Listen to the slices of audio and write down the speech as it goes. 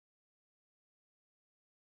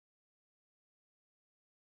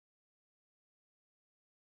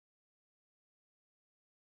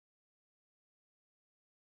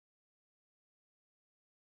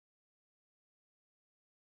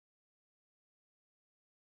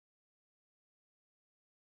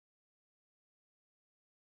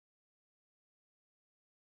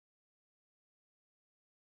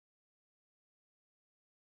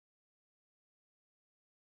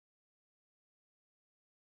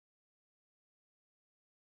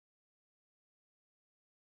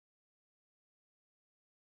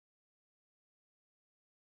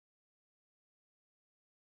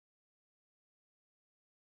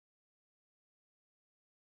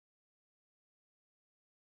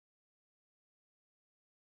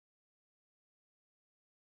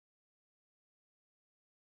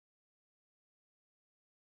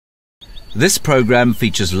This program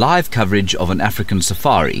features live coverage of an African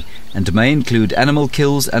safari and may include animal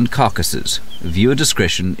kills and carcasses. Viewer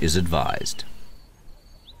discretion is advised.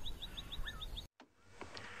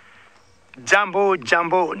 Jambo,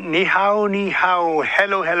 jambo, ni hao,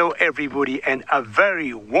 hello everybody, and a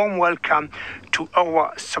very warm welcome to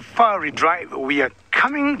our safari drive. We are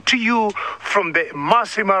coming to you from the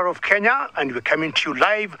Maasai Mara of Kenya, and we're coming to you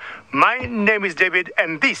live. My name is David,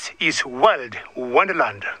 and this is Wild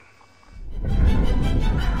Wonderland.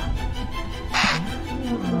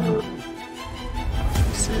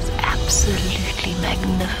 This is absolutely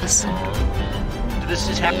magnificent. This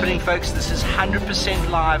is happening, folks. This is 100%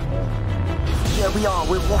 live. Here we are,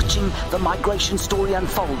 we're watching the migration story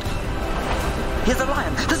unfold. Here's a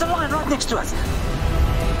lion, there's a lion right next to us.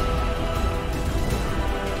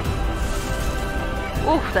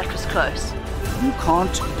 Oh, that was close. You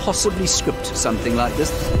can't possibly script something like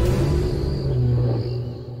this.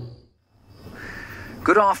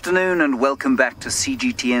 Good afternoon and welcome back to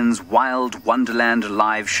CGTN's Wild Wonderland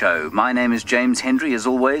live show. My name is James Hendry, as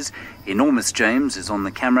always. Enormous James is on the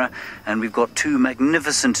camera, and we've got two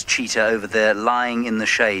magnificent cheetah over there lying in the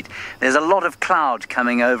shade. There's a lot of cloud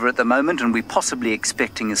coming over at the moment, and we're possibly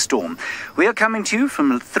expecting a storm. We are coming to you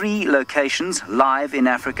from 3 locations live in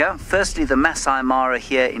Africa. Firstly, the Maasai Mara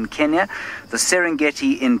here in Kenya, the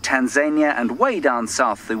Serengeti in Tanzania, and way down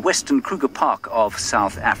south, the Western Kruger Park of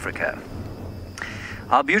South Africa.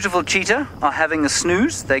 Our beautiful cheetah are having a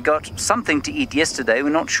snooze. They got something to eat yesterday, we're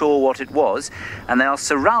not sure what it was, and they are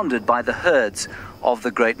surrounded by the herds of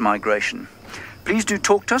the Great Migration. Please do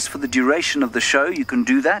talk to us for the duration of the show. You can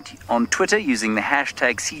do that on Twitter using the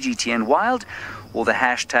hashtag CGTNWild or the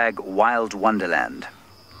hashtag WildWonderland.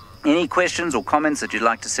 Any questions or comments that you'd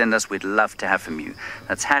like to send us, we'd love to have from you.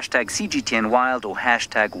 That's hashtag CGTNWild or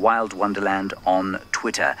hashtag WildWonderland on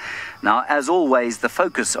Twitter. Now, as always, the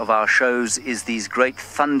focus of our shows is these great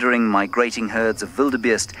thundering migrating herds of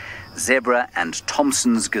wildebeest, zebra and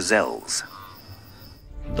Thompson's gazelles.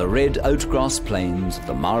 The red oatgrass plains of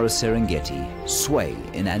the Mara Serengeti sway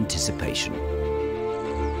in anticipation.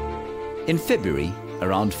 In February,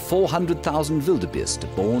 around 400,000 wildebeest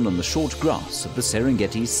are born on the short grass of the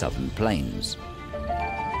Serengeti's southern plains.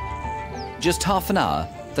 Just half an hour,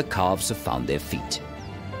 the calves have found their feet.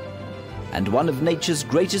 And one of nature's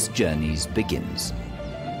greatest journeys begins.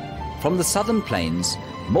 From the southern plains,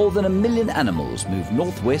 more than 1 million animals move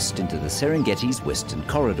northwest into the Serengeti's western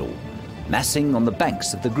corridor, massing on the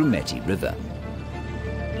banks of the Grumeti River.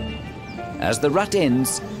 As the rut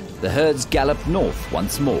ends, the herds gallop north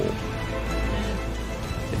once more.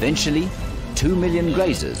 Eventually, 2 million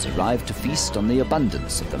grazers arrive to feast on the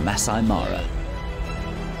abundance of the Maasai Mara.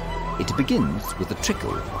 It begins with a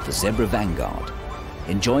trickle of the zebra vanguard,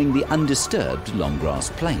 enjoying the undisturbed long grass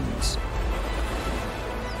plains,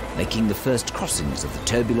 making the first crossings of the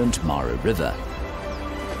turbulent Mara River.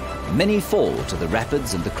 Many fall to the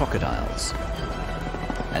rapids and the crocodiles.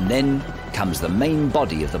 And then comes the main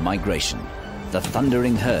body of the migration, the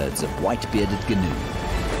thundering herds of white-bearded gnu,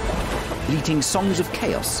 bleating songs of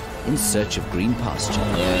chaos in search of green pasture.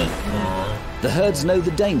 The herds know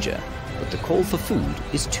the danger, but the call for food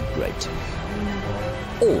is too great.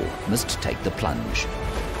 All must take the plunge.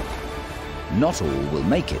 Not all will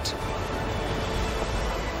make it.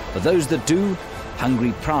 For those that do,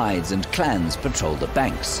 hungry prides and clans patrol the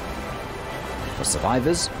banks. For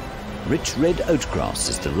survivors, rich red oatgrass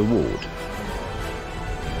is the reward.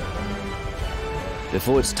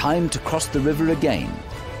 Before it's time to cross the river again,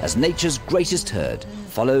 as nature's greatest herd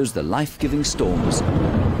follows the life-giving storms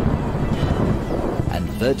and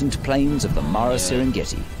verdant plains of the Mara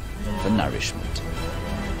Serengeti for nourishment.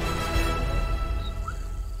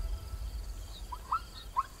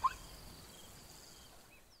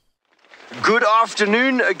 Good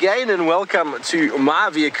afternoon again and welcome to my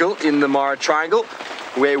vehicle in the Mara Triangle,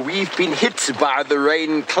 where we've been hit by the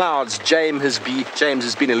rain clouds James has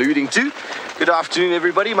been alluding to. Good afternoon,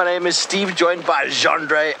 everybody. My name is Steve, joined by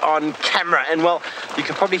Jean-Dre on camera. And well, you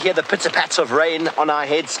can probably hear the pitter-patter of rain on our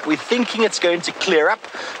heads. We're thinking it's going to clear up.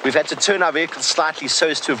 We've had to turn our vehicle slightly so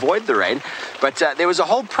as to avoid the rain. But there was a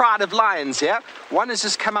whole pride of lions here. One has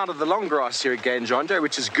just come out of the long grass here again, Jean-Dre,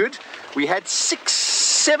 which is good. We had 6,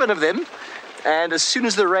 7 of them. And as soon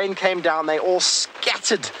as the rain came down, they all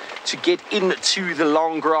scattered to get into the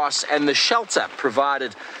long grass and the shelter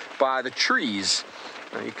provided by the trees.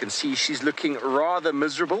 Now you can see she's looking rather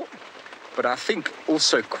miserable, but I think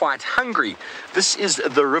also quite hungry. This is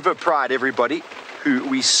the river pride, everybody, who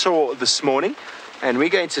we saw this morning. and we're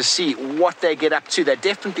going to see what they get up to. They're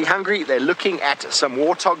definitely hungry. They're looking at some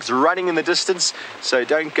warthogs running in the distance, so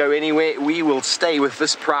don't go anywhere. We will stay with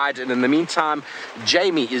this pride, and in the meantime,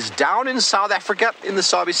 Jamie is down in South Africa in the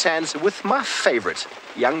Sabi Sands with my favorite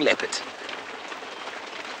young leopard.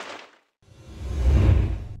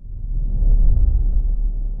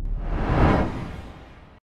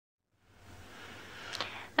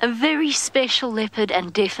 A very special leopard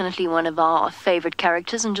and definitely one of our favorite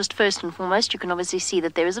characters. And just first and foremost, you can obviously see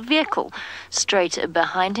that there is a vehicle straight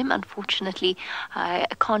behind him. Unfortunately, I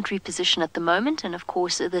can't reposition at the moment. And of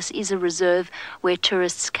course, this is a reserve where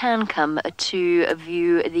tourists can come to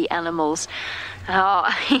view the animals.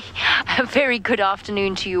 A very good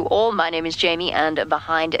afternoon to you all. My name is Jamie, and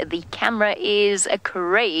behind the camera is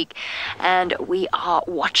Craig. And we are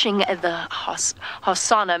watching the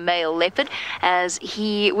Hosana male leopard as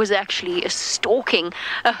he was actually stalking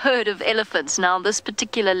a herd of elephants. Now, this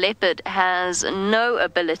particular leopard has no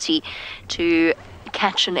ability to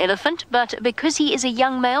catch an elephant, but because he is a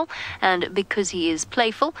young male and because he is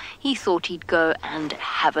playful, he thought he'd go and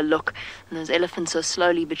have a look. And those elephants are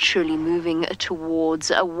slowly but surely moving towards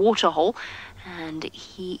a waterhole, and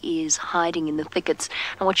he is hiding in the thickets.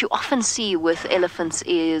 And what you often see with elephants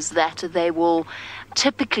is that they will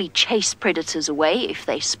typically chase predators away if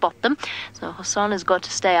they spot them. So Hassan has got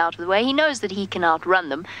to stay out of the way. He knows that he can outrun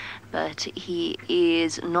them, but he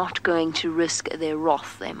is not going to risk their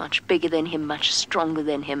wrath. They're much bigger than him, much stronger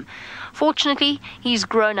than him. Fortunately, he's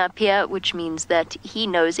grown up here, which means that he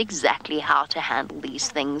knows exactly how to handle these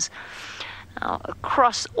things. Now,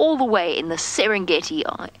 across all the way in the Serengeti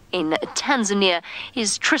in Tanzania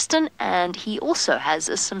is Tristan, and he also has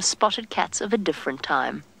some spotted cats of a different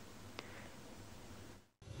time.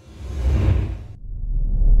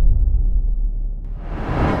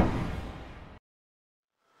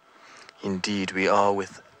 Indeed, we are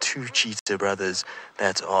with two cheetah brothers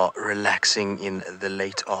that are relaxing in the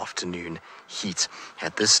late afternoon heat.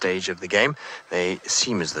 At this stage of the game, they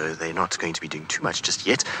seem as though they're not going to be doing too much just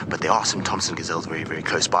yet, but there are some Thompson gazelles very, very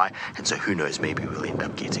close by, and so who knows, maybe we'll end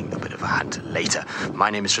up getting a bit of a hunt later. My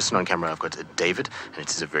name is Tristan. On camera, I've got David, and it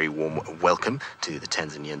is a very warm welcome to the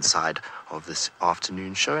Tanzanian side of this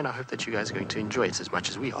afternoon show, and I hope that you guys are going to enjoy it as much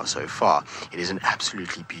as we are so far. It is an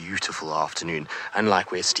absolutely beautiful afternoon.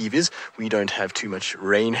 Unlike where Steve is, we don't have too much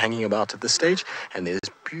rain hanging about at this stage, and there's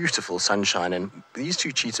beautiful sunshine. And these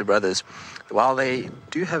two cheetah brothers, while they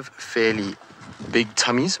do have fairly big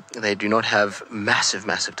tummies, they do not have massive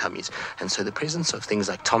tummies, and so the presence of things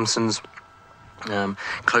like Thompsons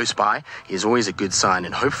close by is always a good sign.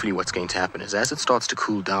 And hopefully what's going to happen is, as it starts to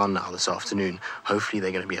cool down now this afternoon, hopefully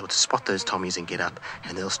they're going to be able to spot those tommies and get up,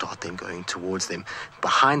 and they'll start then going towards them.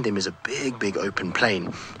 Behind them is a big open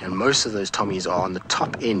plain, and most of those tommies are on the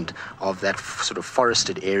top end of that sort of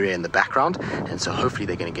forested area in the background, and so hopefully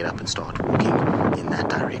they're going to get up and start walking in that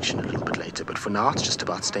direction a little bit later. But for now, it's just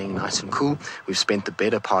about staying nice and cool. We've spent the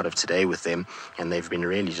better part of today with them, and they've been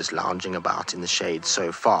really just lounging about in the shade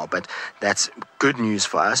so far. But that's good news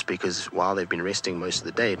for us, because while they've been resting most of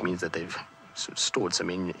the day, it means that they've sort of stored some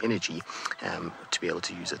energy to be able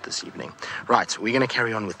to use it this evening. Right, we're going to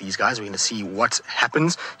carry on with these guys. We're going to see what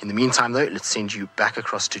happens. In the meantime, though, let's send you back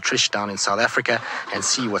across to Trish down in South Africa and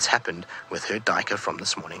see what's happened with her duiker from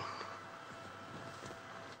this morning.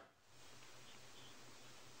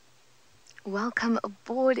 Welcome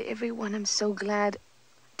aboard, everyone. I'm so glad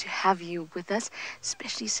to have you with us,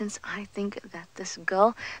 especially since I think that this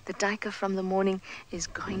girl, the duiker from the morning, is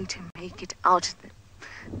going to make it out.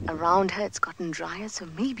 Around her it's gotten drier, so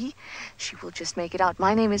maybe she will just make it out.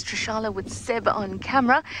 My name is Trishala with Seb on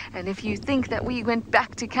camera, and if you think that we went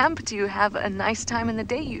back to camp to have a nice time in the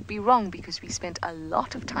day, you'd be wrong, because we spent a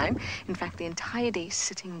lot of time, in fact the entire day,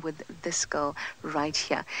 sitting with this girl right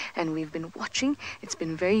here, and we've been watching. It's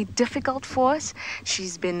been very difficult for us.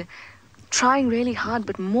 She's been trying really hard,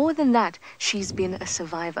 but more than that, she's been a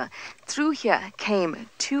survivor. Through here came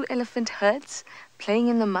 2 elephant herds playing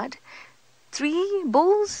in the mud, 3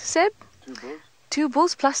 bulls, Seb? 2 bulls. 2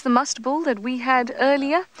 bulls plus the must bull that we had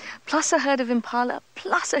earlier, plus a herd of impala,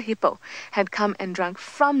 plus a hippo had come and drunk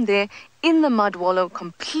from there in the mud wallow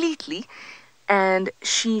completely, and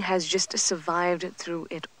she has just survived through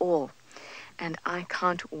it all. And I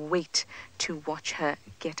can't wait to watch her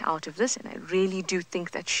get out of this, and I really do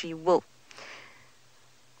think that she will.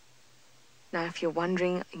 Now, if you're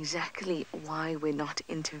wondering exactly why we're not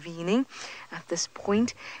intervening at this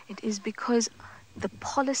point, it is because the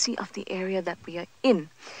policy of the area that we are in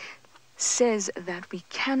says that we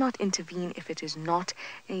cannot intervene if it is not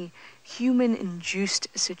a human-induced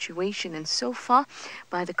situation. And so far,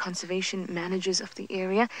 by the conservation managers of the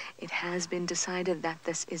area, it has been decided that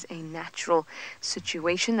this is a natural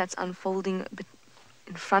situation that's unfolding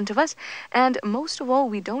in front of us. And most of all,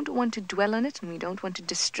 we don't want to dwell on it, and we don't want to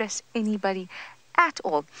distress anybody at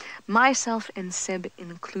all, myself and Seb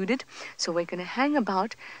included. So we're going to hang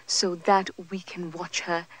about so that we can watch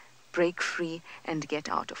her break free and get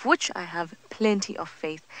out, of which I have plenty of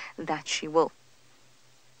faith that she will.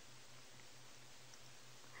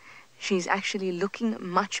 She's actually looking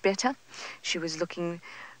much better. She was looking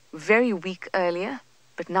very weak earlier,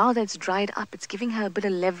 but now that's dried up, it's giving her a bit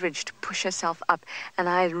of leverage to push herself up. And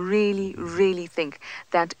I really, really think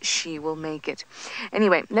that she will make it.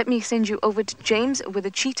 Anyway, let me send you over to James with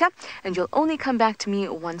a cheetah, and you'll only come back to me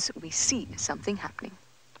once we see something happening.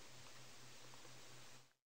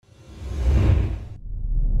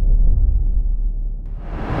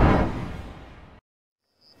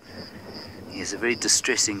 It's a very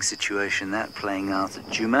distressing situation, that, playing out at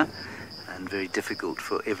Djuma, and very difficult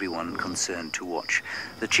for everyone concerned to watch.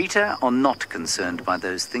 The cheetah are not concerned by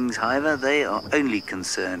those things, however. They are only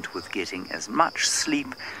concerned with getting as much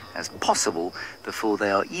sleep as possible before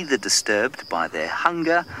they are either disturbed by their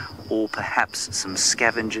hunger or perhaps some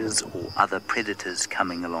scavengers or other predators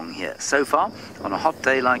coming along here. So far, on a hot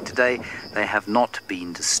day like today, they have not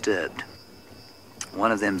been disturbed.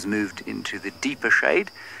 One of them's moved into the deeper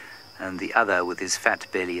shade, and the other with his fat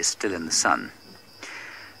belly is still in the sun.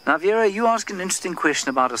 Now, Vera, you asked an interesting question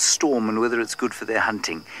about a storm and whether it's good for their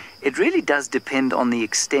hunting. It really does depend on the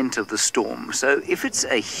extent of the storm. So if it's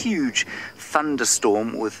a huge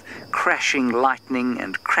thunderstorm with crashing lightning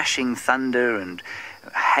and crashing thunder and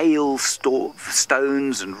hail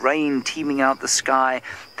stones and rain teeming out the sky,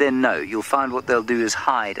 then no, you'll find what they'll do is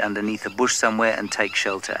hide underneath a bush somewhere and take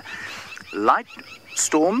shelter. Light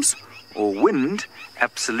storms or wind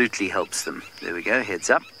absolutely helps them. There we go, heads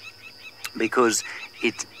up. Because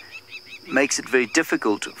it makes it very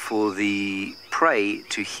difficult for the prey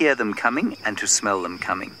to hear them coming and to smell them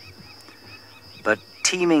coming. But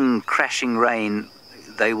teeming, crashing rain,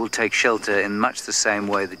 they will take shelter in much the same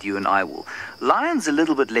way that you and I will. Lions a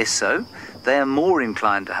little bit less so. They are more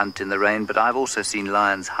inclined to hunt in the rain, but I've also seen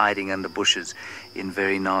lions hiding under bushes in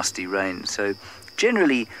very nasty rain. So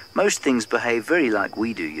generally, most things behave very like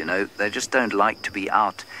we do, you know. They just don't like to be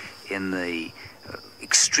out in the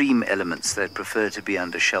extreme elements. They prefer to be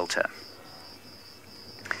under shelter.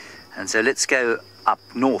 And so let's go up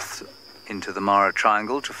north into the Mara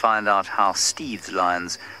Triangle to find out how Steve the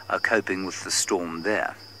lions are coping with the storm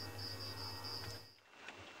there.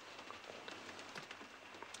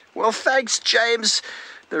 Well, thanks, James.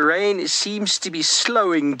 The rain seems to be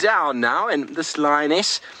slowing down now, and this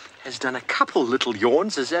lioness has done a couple little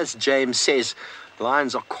yawns. As James says,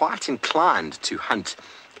 lions are quite inclined to hunt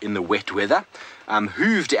in the wet weather.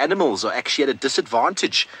 Hooved animals are actually at a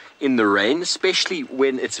disadvantage in the rain, especially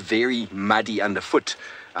when it's very muddy underfoot.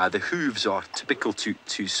 The hooves are typical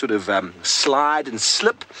to sort of slide and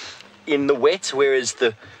slip in the wet, whereas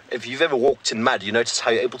if you've ever walked in mud, you notice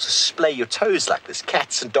how you're able to splay your toes like this.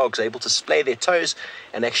 Cats and dogs are able to splay their toes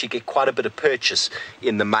and actually get quite a bit of purchase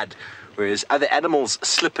in the mud, whereas other animals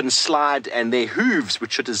slip and slide, and their hooves,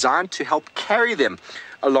 which are designed to help carry them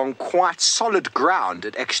along quite solid ground,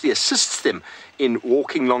 it actually assists them in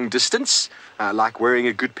walking long distance, like wearing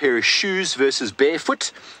a good pair of shoes versus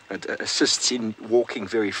barefoot. It assists in walking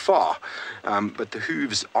very far, but the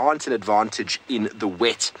hooves aren't an advantage in the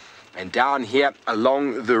wet. And down here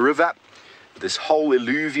along the river, this whole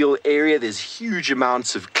alluvial area, there's huge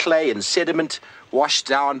amounts of clay and sediment washed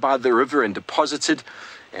down by the river and deposited,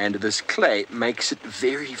 and this clay makes it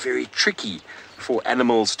very, very tricky for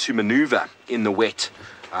animals to maneuver in the wet.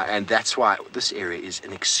 And that's why this area is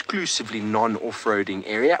an exclusively non-off-roading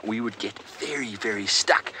area. We would get very, very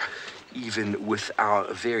stuck, even with our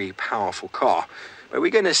very powerful car. But we're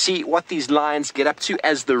going to see what these lions get up to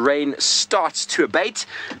as the rain starts to abate.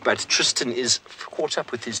 But Tristan is caught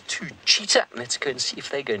up with his two cheetah. Let's go and see if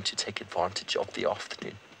they're going to take advantage of the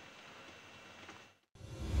afternoon.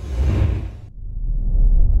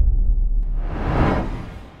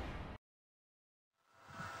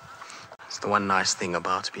 The one nice thing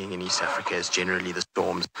about being in East Africa is generally the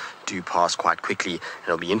storms do pass quite quickly, and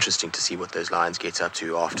it'll be interesting to see what those lions get up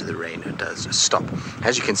to after the rain does stop.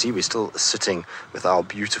 As you can see, we're still sitting with our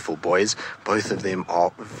beautiful boys. Both of them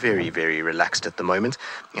are very, very relaxed at the moment,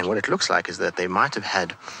 and what it looks like is that they might have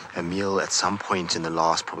had a meal at some point in the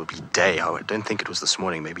last probably day. I don't think it was this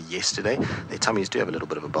morning, maybe yesterday. Their tummies do have a little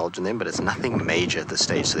bit of a bulge in them, but it's nothing major at this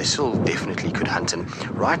stage, so they still definitely could hunt. And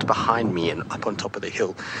right behind me and up on top of the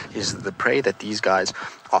hill is the prey that these guys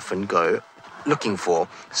often go looking for.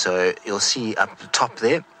 So you'll see up the top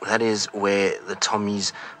there, that is where the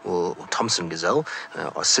Tommies or Thompson gazelle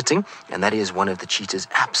are sitting, and that is one of the cheetah's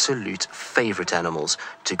absolute favorite animals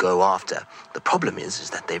to go after. The problem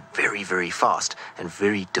is that they're very, very fast and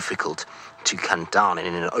very difficult to hunt down, and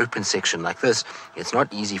in an open section like this, it's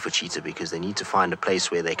not easy for cheetah because they need to find a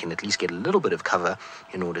place where they can at least get a little bit of cover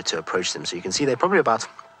in order to approach them. So you can see they're probably about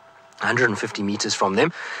 150 meters from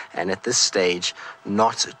them, and at this stage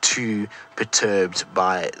not too perturbed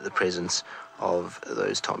by the presence of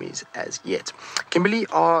those Tommies as yet. Kimberly,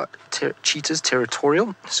 are cheetahs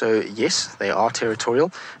territorial? So yes, they are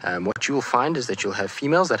territorial. What you will find is that you'll have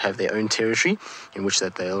females that have their own territory in which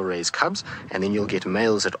that they'll raise cubs, and then you'll get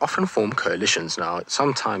males that often form coalitions. Now,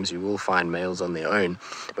 sometimes you will find males on their own,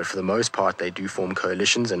 but for the most part they do form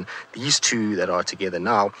coalitions, and these two that are together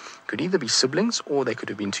now could either be siblings or they could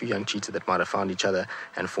have been two young cheetah that might have found each other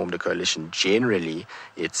and formed a coalition. Generally,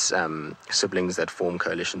 it's siblings that form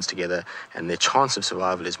coalitions together, and their chance of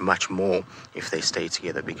survival is much more if they stay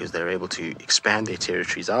together because they're able to expand their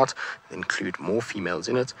territories out, include more females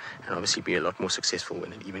in it, and obviously be a lot more successful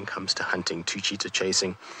when it even comes to hunting. Two cheetah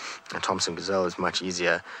chasing a Thompson gazelle is much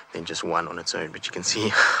easier than just one on its own. But you can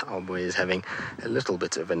see our boy is having a little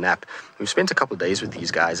bit of a nap. We've spent a couple of days with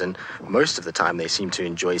these guys, and most of the time they seem to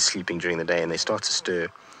enjoy sleeping during the day, and they start to stir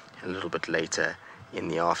a little bit later in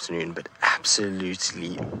the afternoon. But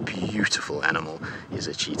absolutely beautiful animal is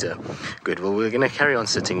a cheetah. Good. Well, we're going to carry on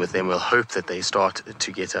sitting with them. We'll hope that they start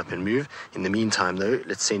to get up and move. In the meantime, though,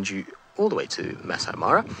 let's send you all the way to Maasai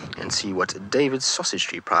Mara and see what David's Sausage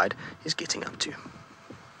Tree Pride is getting up to.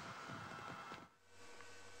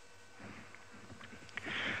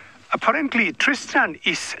 Apparently, Tristan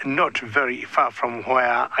is not very far from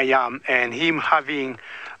where I am, and him having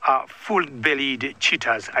full-bellied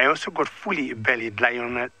cheetahs. I also got fully-bellied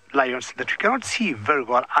lions that you cannot see very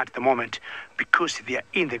well at the moment because they are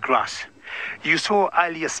in the grass. You saw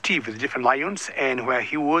earlier Steve with different lions, and where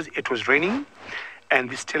he was, it was raining. And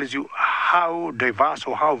this tells you how diverse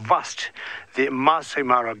or how vast the Maasai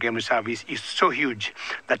Mara Game Reserve is. It's so huge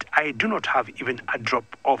that I do not have even a drop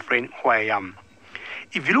of rain where I am.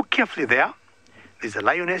 If you look carefully there, there's a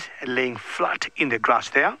lioness laying flat in the grass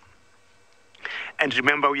there. And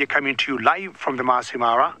remember, we are coming to you live from the Maasai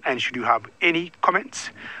Mara, and should you have any comments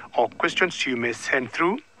or questions, you may send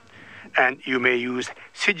through, and you may use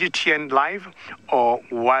CGTN Live or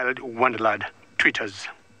Wild Wonderland Twitters.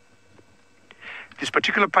 This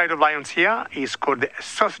particular pride of lions here is called the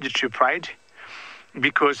Sausage Tree Pride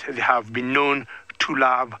because they have been known to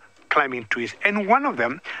love climbing trees. And one of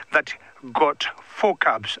them that got 4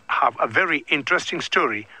 cubs have a very interesting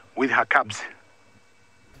story with her cubs.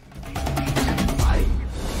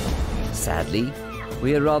 Sadly,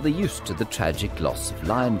 we are rather used to the tragic loss of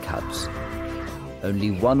lion cubs.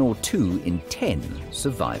 Only 1 or 2 in 10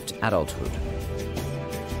 survived adulthood.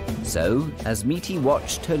 So, as Meaty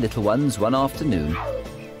watched her little ones one afternoon,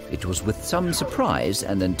 it was with some surprise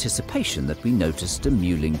and anticipation that we noticed a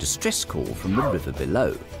mewling distress call from the river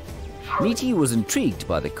below. Meaty was intrigued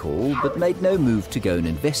by the call, but made no move to go and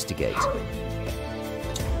investigate.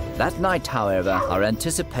 That night, however, our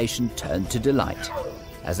anticipation turned to delight,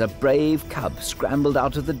 as a brave cub scrambled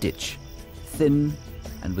out of the ditch, thin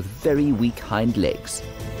and with very weak hind legs.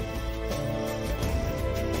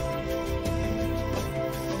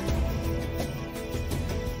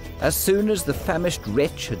 As soon as the famished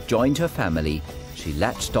wretch had joined her family, she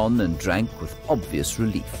latched on and drank with obvious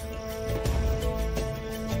relief.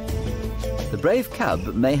 The brave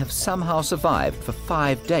cub may have somehow survived for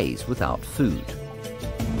 5 days without food.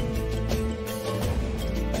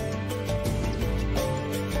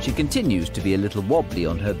 She continues to be a little wobbly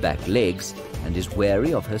on her back legs and is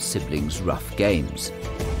wary of her siblings' rough games.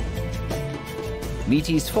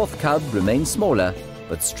 Meaty's 4th cub remains smaller,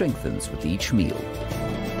 but strengthens with each meal.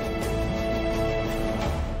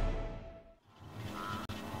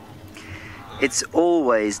 It's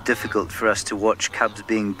always difficult for us to watch cubs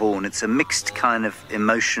being born. It's a mixed kind of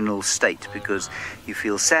emotional state because you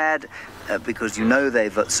feel sad because you know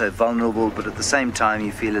they're so vulnerable, but at the same time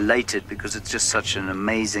you feel elated because it's just such an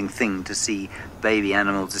amazing thing to see baby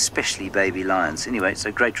animals, especially baby lions. Anyway, it's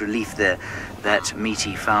a great relief there that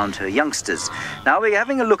Meaty found her youngsters. Now we're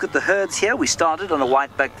having a look at the herds here. We started on a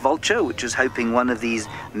white-backed vulture, which is hoping one of these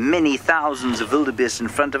many thousands of wildebeest in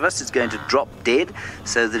front of us is going to drop dead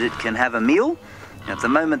so that it can have a meal. At the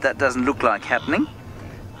moment that doesn't look like happening,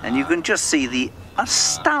 and you can just see the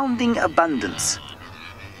astounding abundance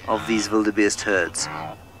of these wildebeest herds.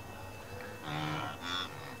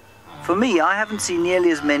 For me, I haven't seen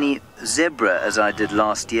nearly as many zebra as I did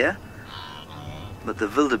last year, but the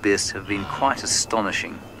wildebeest have been quite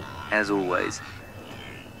astonishing, as always.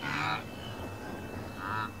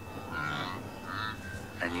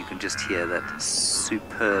 And you can just hear that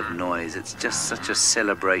superb noise. It's just such a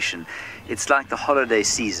celebration. It's like the holiday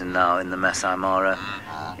season now in the Maasai Mara.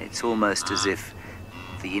 It's almost as if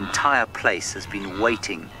the entire place has been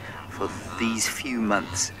waiting for these few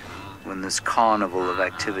months when this carnival of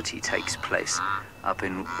activity takes place up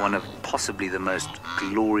in one of possibly the most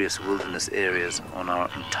glorious wilderness areas on our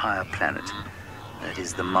entire planet. That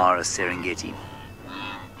is the Mara Serengeti.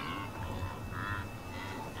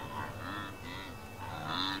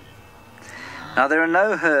 Now, there are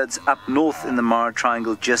no herds up north in the Mara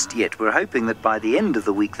Triangle just yet. We're hoping that by the end of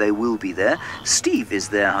the week they will be there. Steve is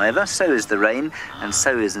there, however, so is the rain, and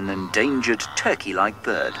so is an endangered turkey-like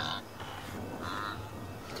bird.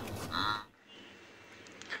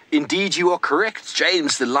 Indeed, you are correct,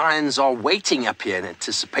 James. The lions are waiting up here in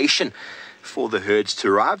anticipation for the herds to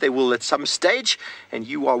arrive. They will at some stage, and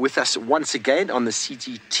you are with us once again on the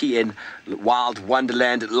CGTN Wild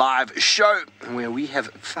Wonderland live show, where we have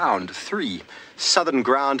found 3 southern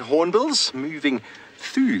ground hornbills moving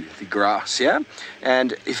through the grass here.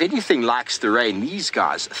 And if anything likes the rain, these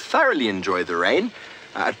guys thoroughly enjoy the rain.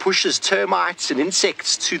 It pushes termites and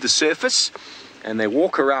insects to the surface, and they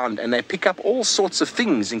walk around and they pick up all sorts of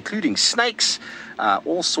things, including snakes,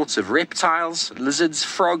 all sorts of reptiles, lizards,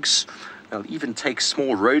 frogs. They'll even take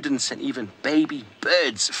small rodents and even baby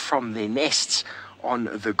birds from their nests on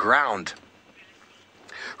the ground.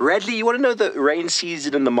 Radley, you want to know the rain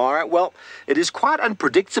season in the Mara? Well, it is quite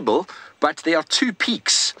unpredictable, but there are 2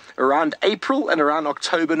 peaks. Around April and around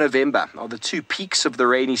October, November are the 2 peaks of the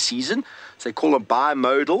rainy season. So they call them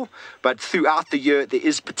bimodal, but throughout the year there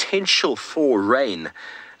is potential for rain.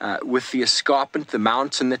 With the escarpment, the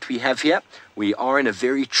mountain that we have here, we are in a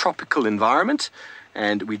very tropical environment,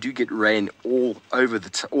 and we do get rain all over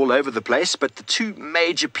the place, but the 2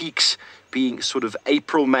 major peaks being sort of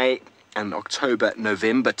April, May, and October,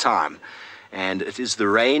 November time. And it is the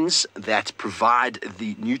rains that provide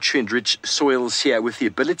the nutrient-rich soils here with the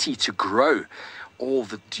ability to grow all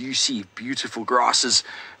the juicy, beautiful grasses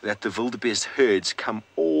that the wildebeest herds come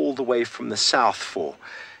all the way from the south for.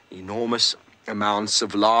 Enormous amounts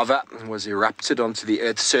of lava was erupted onto the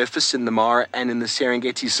Earth's surface in the Mara and in the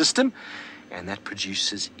Serengeti system, and that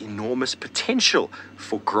produces enormous potential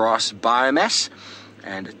for grass biomass.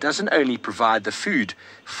 And it doesn't only provide the food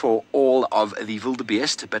for all of the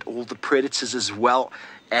wildebeest, but all the predators as well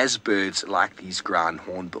as birds like these ground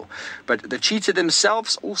hornbill. But the cheetah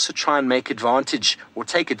themselves also try and take advantage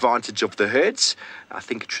of the herds. I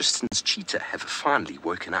think Tristan's cheetah have finally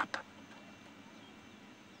woken up.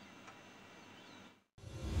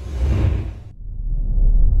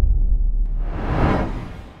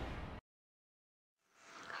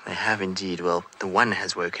 They have indeed. Well, the one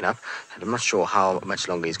has woken up, and I'm not sure how much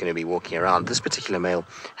longer he's going to be walking around. This particular male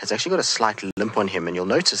has actually got a slight limp on him, and you'll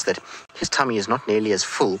notice that his tummy is not nearly as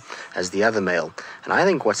full as the other male. And I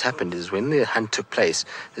think what's happened is when the hunt took place,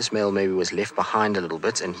 this male maybe was left behind a little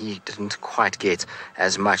bit, and he didn't quite get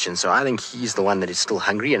as much. And so I think he's the one that is still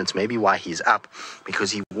hungry, and it's maybe why he's up,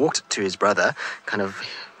 because he walked to his brother, kind of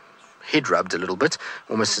head rubbed a little bit,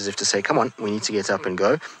 almost as if to say, come on, we need to get up and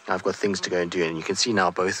go. I've got things to go and do. And you can see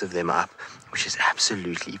now both of them are up, which is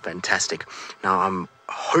absolutely fantastic. Now I'm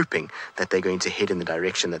hoping that they're going to head in the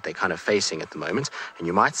direction that they're kind of facing at the moment, and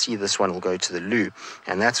you might see this one will go to the loo,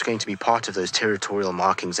 and that's going to be part of those territorial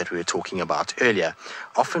markings that we were talking about earlier.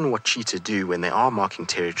 Often what cheetah do when they are marking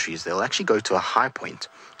territories, they'll actually go to a high point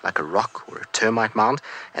like a rock or a termite mound,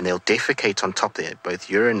 and they'll defecate on top there, both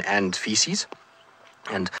urine and feces.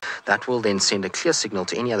 And that will then send a clear signal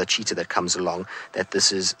to any other cheetah that comes along that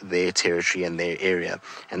this is their territory and their area.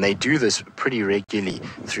 And they do this pretty regularly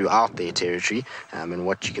throughout their territory. And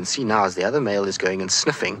what you can see now is the other male is going and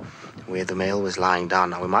sniffing where the male was lying down.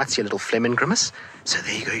 Now we might see a little phlegm grimace, So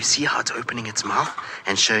there you go. You see how it's opening its mouth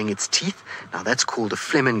and showing its teeth? Now that's called a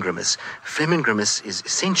phlegm grimace. Phlegm grimace is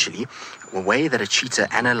essentially a way that a cheetah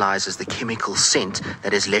analyzes the chemical scent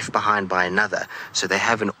that is left behind by another. So they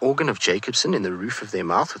have an organ of Jacobson in the roof of their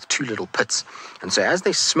mouth with 2 little pits. And so as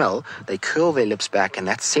they smell, they curl their lips back, and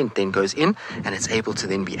that scent then goes in, and it's able to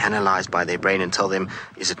then be analyzed by their brain and tell them,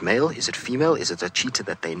 is it male, is it female, is it a cheetah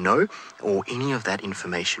that they know, or any of that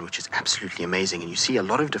information, which is absolutely amazing. And you see a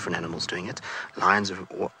lot of different animals doing it. Lions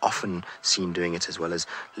are often seen doing it, as well as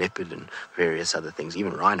leopard and various other things.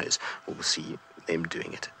 Even rhinos will see them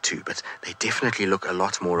doing it too, but they definitely look a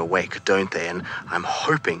lot more awake, don't they? And I'm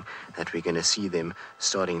hoping that we're going to see them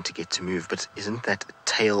starting to get to move. But isn't that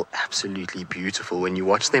tail absolutely beautiful? When you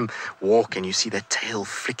watch them walk and you see that tail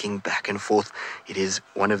flicking back and forth, it is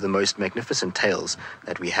one of the most magnificent tails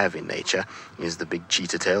that we have in nature, is the big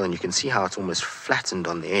cheetah tail. And you can see how it's almost flattened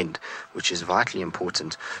on the end, which is vitally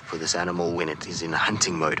important for this animal when it is in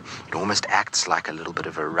hunting mode. It almost acts like a little bit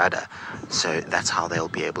of a rudder. So that's how they'll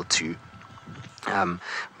be able to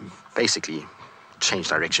basically change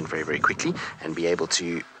direction very, very quickly and be able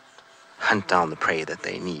to hunt down the prey that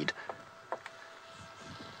they need.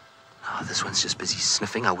 Oh, this one's just busy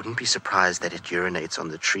sniffing. I wouldn't be surprised that it urinates on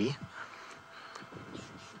the tree.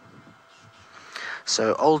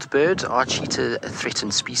 So, old bird, are cheetah a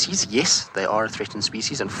threatened species? Yes, they are a threatened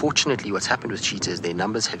species. Unfortunately, what's happened with cheetahs is their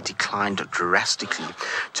numbers have declined drastically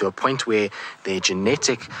to a point where their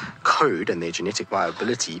genetic code and their genetic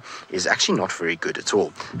viability is actually not very good at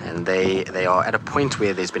all. And they are at a point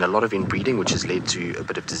where there's been a lot of inbreeding, which has led to a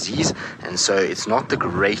bit of disease. And so it's not the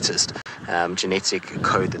greatest genetic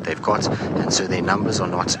code that they've got. And so their numbers are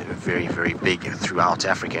not very, very big throughout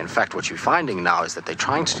Africa. In fact, what you're finding now is that they're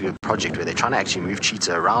trying to do a project where they're trying to actually move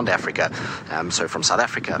cheetah around Africa, so from South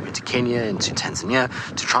Africa up into Kenya, into Tanzania,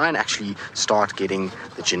 to try and actually start getting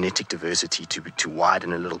the genetic diversity to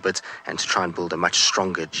widen a little bit and to try and build a much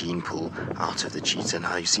stronger gene pool out of the cheetah.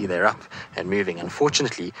 Now you see they're up and moving.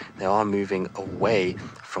 Unfortunately, they are moving away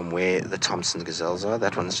from where the Thompson gazelles are.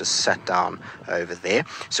 That one's just sat down over there.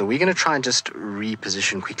 So we're going to try and just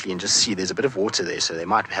reposition quickly and just see. There's a bit of water there, so they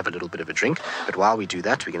might have a little bit of a drink. But while we do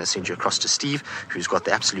that, we're going to send you across to Steve, who's got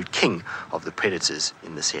the absolute king of the predators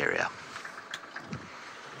in this area.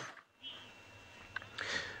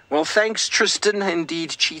 Well, thanks, Tristan.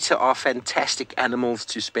 Indeed, cheetah are fantastic animals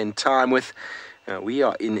to spend time with. We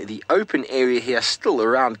are in the open area here, still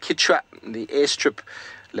around Kitchwa. The airstrip,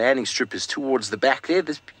 landing strip is towards the back there.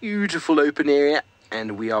 This beautiful open area.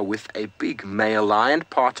 And we are with a big male lion,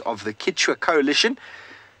 part of the Kitchwa coalition.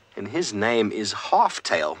 And his name is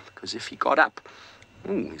Halftail, because if he got up,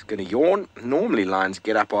 he's going to yawn. Normally lions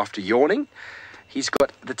get up after yawning. He's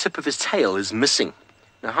got the tip of his tail is missing.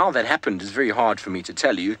 Now, how that happened is very hard for me to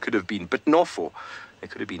tell you. It could have been bitten off, or there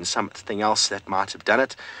could have been something else that might have done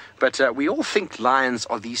it. But we all think lions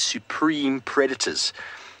are these supreme predators.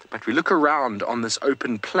 But we look around on this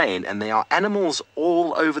open plain, and there are animals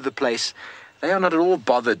all over the place. They are not at all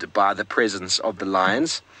bothered by the presence of the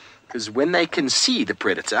lions, because when they can see the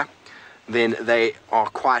predator, then they are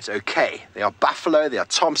quite okay. They are buffalo, they are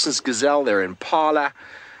Thompson's gazelle, they're impala,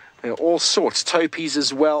 there are all sorts, topies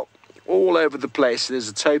as well, all over the place. There's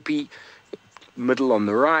a topee, middle on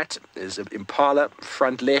the right, there's an impala,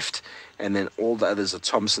 front left, and then all the others are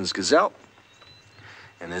Thompson's gazelle.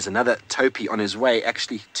 And there's another topee on his way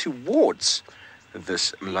actually towards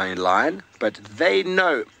this lion, but they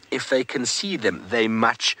know if they can see them, they're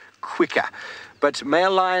much quicker. But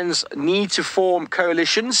male lions need to form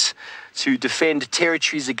coalitions to defend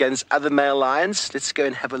territories against other male lions. Let's go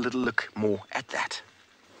and have a little look more at that.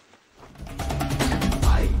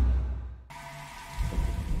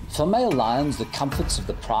 For male lions, the comforts of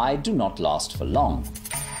the pride do not last for long.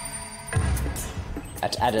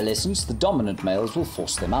 At adolescence, the dominant males will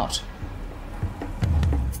force them out.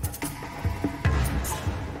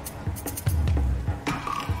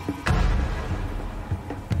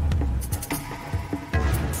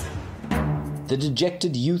 The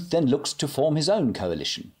dejected youth then looks to form his own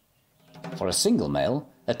coalition. For a single male,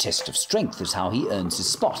 a test of strength is how he earns his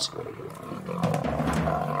spot.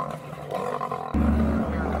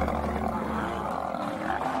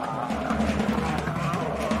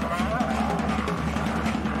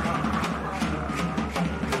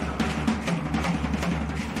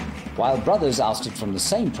 While brothers ousted from the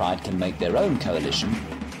same pride can make their own coalition,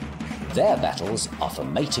 their battles are for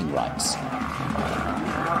mating rights.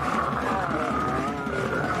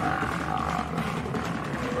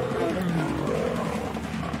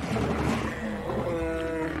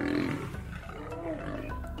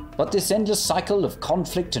 But this endless cycle of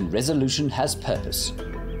conflict and resolution has purpose.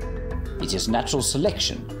 It is natural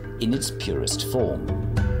selection in its purest form.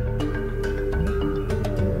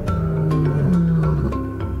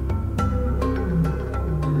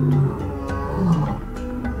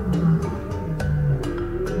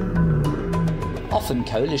 Often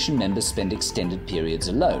coalition members spend extended periods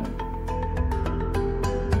alone.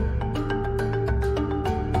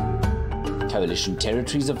 Coalition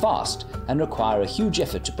territories are vast and require a huge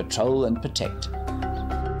effort to patrol and protect.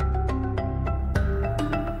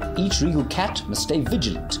 Each regal cat must stay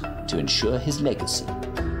vigilant to ensure his legacy.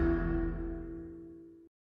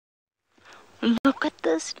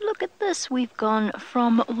 Look at this. We've gone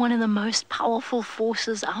from one of the most powerful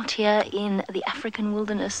forces out here in the African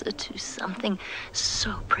wilderness to something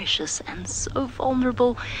so precious and so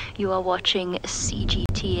vulnerable. You are watching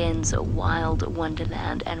CGTN's Wild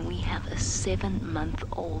Wonderland, and we have a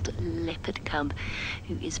 7-month-old leopard cub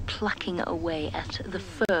who is plucking away at the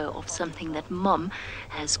fur of something that Mom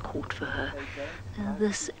has caught for her.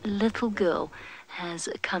 This little girl has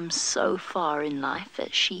come so far in life.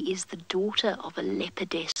 She is the daughter of a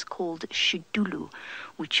leopardess called Shidulu,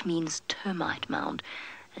 which means termite mound,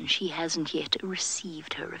 and she hasn't yet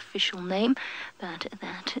received her official name, but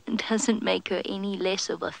that doesn't make her any less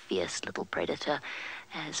of a fierce little predator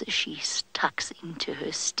as she tucks into her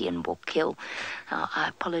steenbok kill. Now, I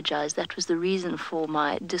apologize, that was the reason for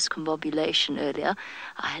my discombobulation earlier.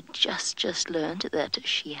 I had just learned that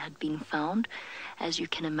she had been found. As you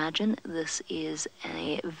can imagine, this is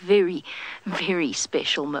a very, very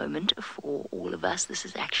special moment for all of us. This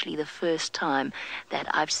is actually the first time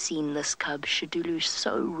that I've seen this cub. Shidulu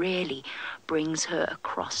so rarely brings her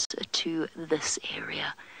across to this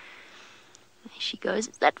area. There she goes.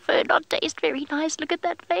 Does that fur not taste very nice? Look at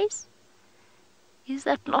that face. Is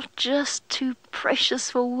that not just too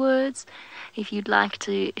precious for words? If you'd like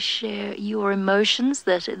to share your emotions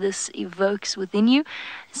that this evokes within you,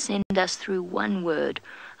 send us through one word,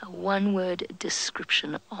 a one-word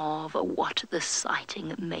description of what the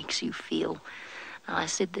sighting makes you feel. Now, I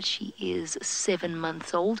said that she is 7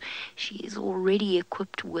 months old. She is already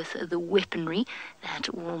equipped with the weaponry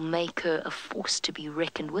that will make her a force to be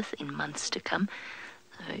reckoned with in months to come.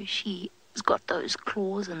 So she's got those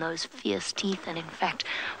claws and those fierce teeth, and in fact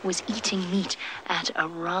was eating meat at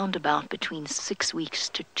around about between 6 weeks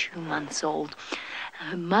to 2 months old.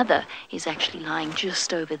 Her mother is actually lying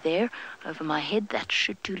just over there, over my head. That's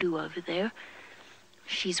Shidulu over there.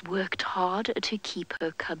 She's worked hard to keep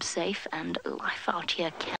her cub safe, and life out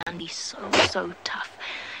here can be so tough.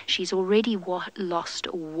 She's already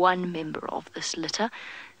lost one member of this litter,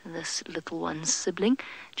 this little one's sibling,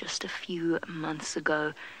 just a few months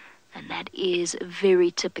ago. And that is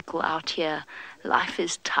very typical out here. Life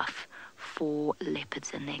is tough for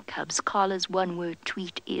leopards and their cubs. Carla's one-word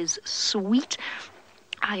tweet is sweet.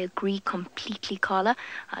 I agree completely, Carla.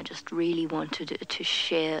 I just really wanted to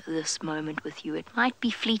share this moment with you. It might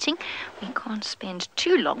be fleeting. We can't spend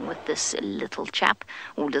too long with this little chap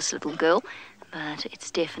or this little girl, but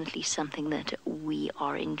it's definitely something that we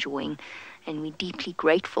are enjoying. And we're deeply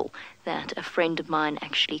grateful that a friend of mine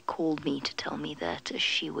actually called me to tell me that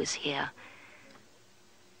she was here.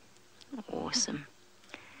 Awesome.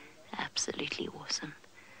 Absolutely awesome.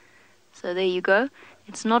 So there you go.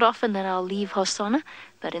 It's not often that I'll leave Hosanna,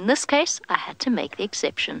 but in this case, I had to make the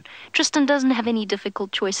exception. Tristan doesn't have any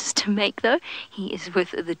difficult choices to make, though. He is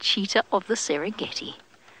with the cheetah of the Serengeti.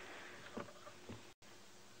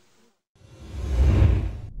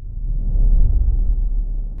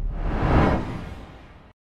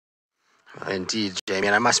 Indeed, Jamie,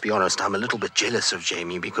 and I must be honest, I'm a little bit jealous of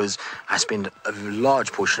Jamie because I spend a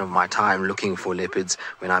large portion of my time looking for leopards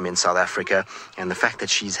when I'm in South Africa, and the fact that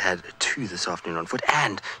she's had 2 this afternoon on foot,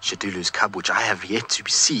 and Shidulu's cub, which I have yet to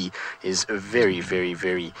see, is a very, very,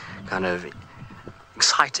 very kind of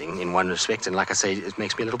exciting in one respect, and like I say, it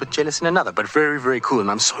makes me a little bit jealous in another, but very, very cool, and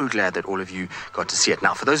I'm so glad that all of you got to see it.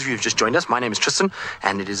 Now, for those of you who've just joined us, my name is Tristan,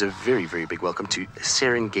 and it is a very, very big welcome to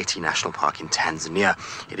Serengeti National Park in Tanzania.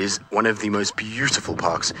 It is one of the most beautiful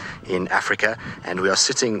parks in Africa, and we are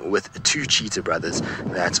sitting with 2 cheetah brothers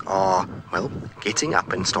that are, well, getting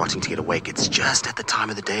up and starting to get awake. It's just at the time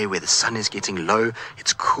of the day where the sun is getting low.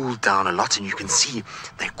 It's cooled down a lot, and you can see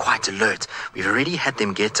they're quite alert. We've already had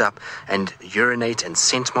them get up and urinate and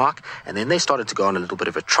scent mark, and then they started to go on a little bit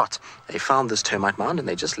of a trot. They found this termite mound and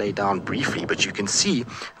they just lay down briefly, but you can see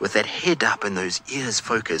with that head up and those ears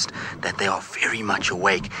focused that they are very much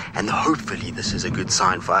awake, and hopefully this is a good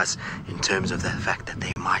sign for us in terms of the fact that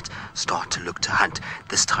they might start to look to hunt.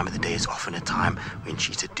 This time of the day is often a time when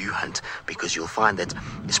cheetah do hunt, because you'll find that,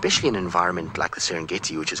 especially in an environment like the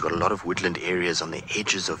Serengeti, which has got a lot of woodland areas on the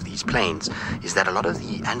edges of these plains, is that a lot of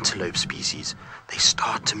the antelope species, they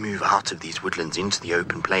start to move out of these woodlands into into the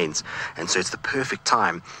open plains. And so it's the perfect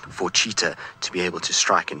time for cheetah to be able to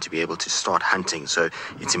strike and to be able to start hunting. So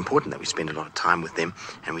it's important that we spend a lot of time with them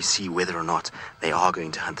and we see whether or not they are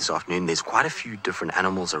going to hunt this afternoon. There's quite a few different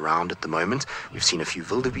animals around at the moment. We've seen a few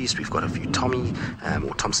wildebeest, we've got a few Tommy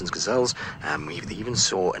or Thompson's gazelles, we even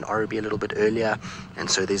saw an oribi a little bit earlier, and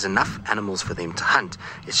so there's enough animals for them to hunt.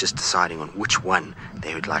 It's just deciding on which one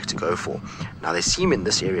they would like to go for. Now they seem in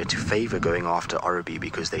this area to favor going after oribi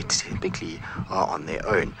because they typically are on their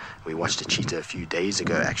own. We watched a cheetah a few days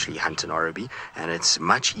ago actually hunt an oribi, and it's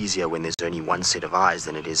much easier when there's only one set of eyes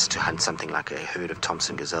than it is to hunt something like a herd of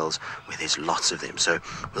Thompson gazelles where there's lots of them. So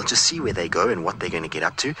we'll just see where they go and what they're going to get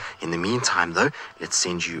up to. In the meantime though, let's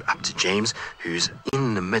send you up to James, who's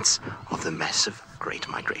in the midst of the massive Great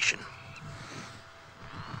Migration.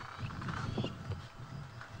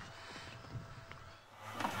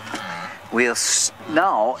 We are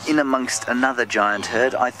now in amongst another giant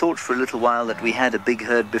herd. I thought for a little while that we had a big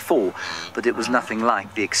herd before, but it was nothing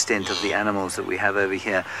like the extent of the animals that we have over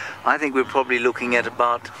here. I think we're probably looking at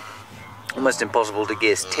about, almost impossible to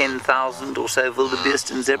guess, 10,000 or so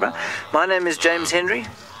wildebeest and zebra. My name is James Henry.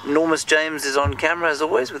 Enormous James is on camera as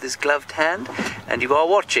always with his gloved hand, and you are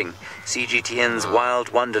watching CGTN's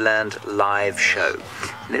Wild Wonderland live show.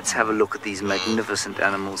 Let's have a look at these magnificent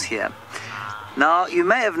animals here. Now, you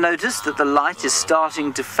may have noticed that the light is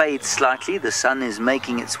starting to fade slightly. The sun is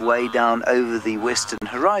making its way down over the western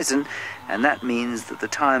horizon, and that means that the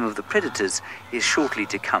time of the predators is shortly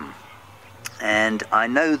to come. And I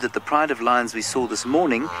know that the pride of lions we saw this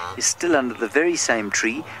morning is still under the very same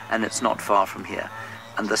tree, and it's not far from here.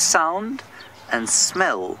 And the sound and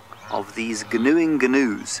smell of these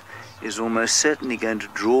gnuing is almost certainly going to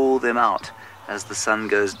draw them out as the sun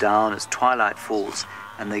goes down, as twilight falls,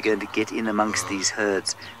 and they're going to get in amongst these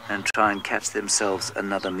herds and try and catch themselves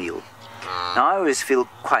another meal. Now, I always feel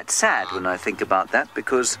quite sad when I think about that,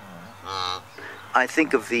 because I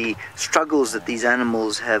think of the struggles that these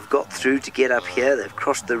animals have got through to get up here. They've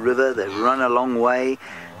crossed the river, they've run a long way,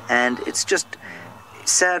 and it's just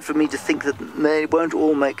sad for me to think that they won't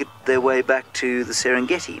all make their way back to the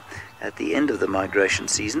Serengeti at the end of the migration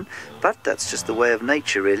season, but that's just the way of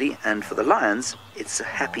nature really. And for the lions, it's a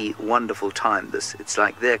happy, wonderful time. It's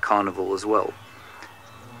like their carnival as well,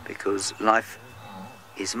 because life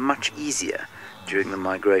is much easier during the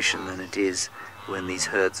migration than it is when these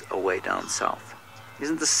herds are way down south.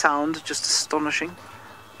 Isn't the sound just astonishing?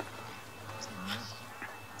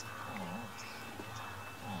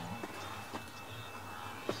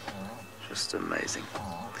 Just amazing.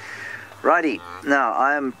 Righty, now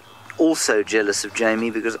I am also jealous of Jamie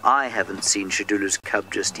because I haven't seen Shadulu's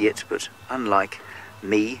cub just yet, but unlike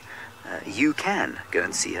me, you can go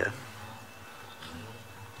and see her.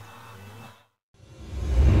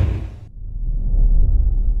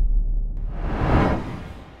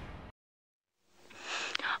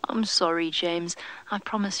 I'm sorry, James. I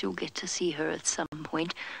promise you'll get to see her at some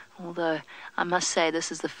point. Although, I must say,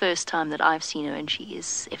 this is the first time that I've seen her, and she is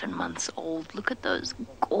 7 months old. Look at those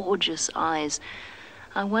gorgeous eyes.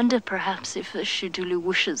 I wonder perhaps if Shadulu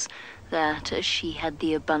wishes that she had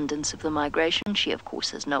the abundance of the migration. She, of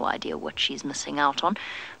course, has no idea what she's missing out on,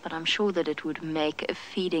 but I'm sure that it would make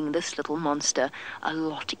feeding this little monster a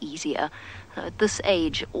lot easier. At this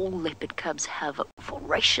age, all leopard cubs have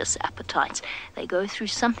voracious appetites. They go through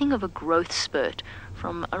something of a growth spurt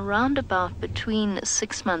from around about between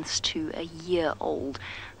 6 months to a year old,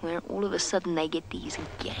 where all of a sudden they get these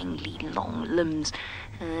gangly long limbs,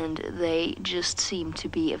 and they just seem to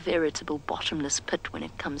be a veritable bottomless pit when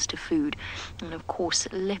it comes to food. And of course,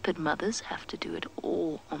 leopard mothers have to do it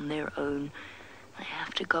all on their own. They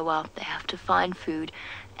have to go out, they have to find food,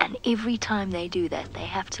 and every time they do that, they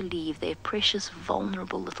have to leave their precious,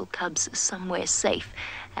 vulnerable little cubs somewhere safe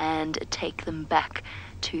and take them back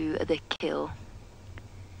to the kill.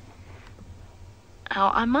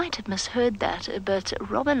 Now, I might have misheard that, but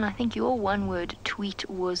Robin, I think your one-word tweet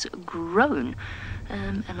was grown,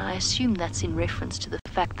 and I assume that's in reference to the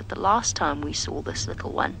fact that the last time we saw this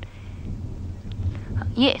little one,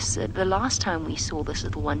 yes, the last time we saw this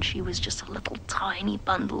little one, she was just a little tiny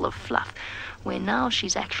bundle of fluff, where now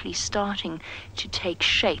she's actually starting to take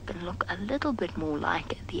shape and look a little bit more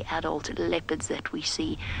like the adult leopards that we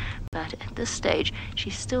see. But at this stage,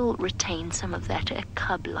 she still retains some of that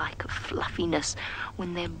cub-like fluffiness.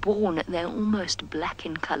 When they're born, they're almost black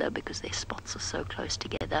in color because their spots are so close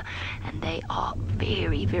together, and they are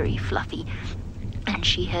very, very fluffy. And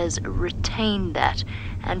she has retained that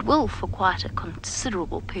and will for quite a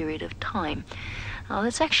considerable period of time. Now,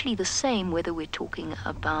 that's actually the same whether we're talking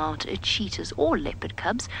about cheetahs or leopard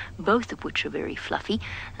cubs, both of which are very fluffy,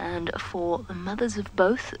 and for the mothers of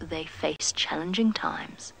both, they face challenging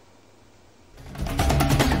times.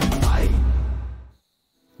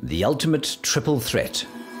 The ultimate triple threat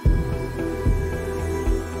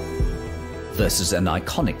versus an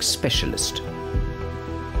iconic specialist.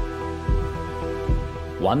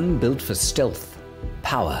 One built for stealth,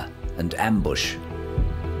 power, and ambush.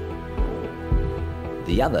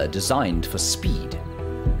 The other designed for speed.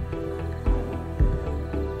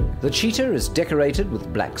 The cheetah is decorated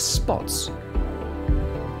with black spots.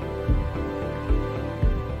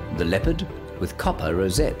 The leopard with copper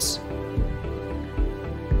rosettes.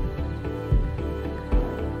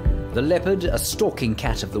 The leopard, a stalking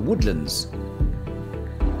cat of the woodlands.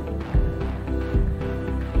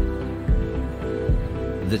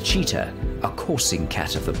 The cheetah, a coursing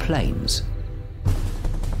cat of the plains.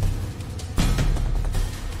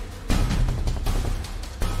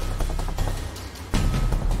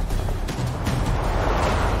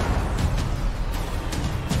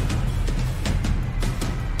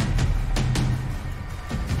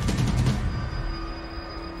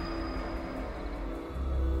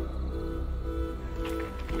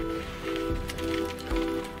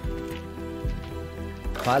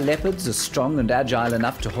 While leopards are strong and agile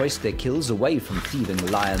enough to hoist their kills away from thieving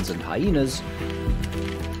lions and hyenas,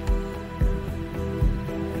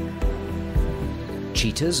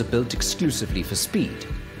 cheetahs are built exclusively for speed.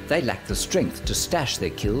 They lack the strength to stash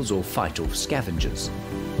their kills or fight off scavengers.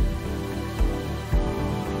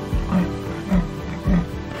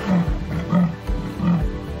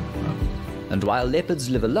 And while leopards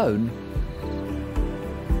live alone,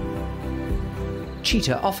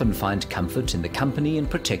 cheetah often find comfort in the company and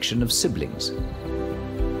protection of siblings.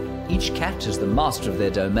 Each cat is the master of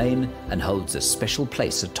their domain and holds a special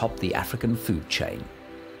place atop the African food chain.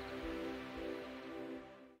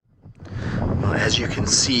 As you can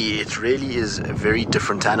see, it really is a very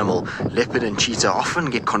different animal. Leopard and cheetah often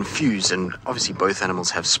get confused, and obviously both animals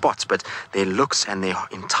have spots, but their looks and their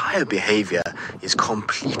entire behavior is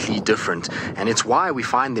completely different, and it's why we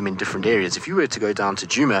find them in different areas. If you were to go down to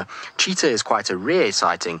Djuma, cheetah is quite a rare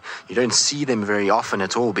sighting. You don't see them very often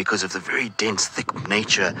at all because of the very dense, thick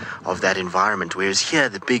nature of that environment, whereas here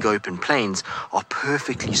the big open plains are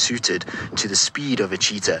perfectly suited to the speed of a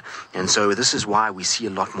cheetah. And so this is why we see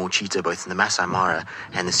a lot more cheetah both in the Maasai Mara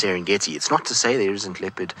and the Serengeti. It's not to say there isn't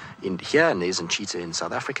leopard in here and there isn't cheetah in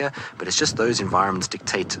South Africa, but it's just those environments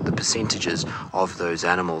dictate the percentages of those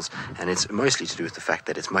animals, and it's mostly to do with the fact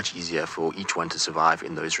that it's much easier for each one to survive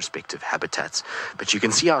in those respective habitats. But you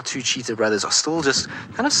can see our two cheetah brothers are still just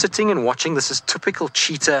kind of sitting and watching. This is typical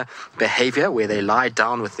cheetah behavior, where they lie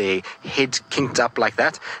down with their head kinked up like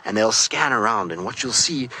that, and they'll scan around, and what you'll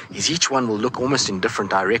see is each one will look almost in different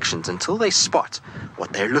directions until they spot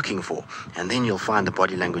what they're looking for, and then you'll find the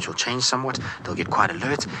body language will change somewhat. They'll get quite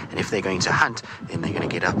alert, and if they're going to hunt, then they're going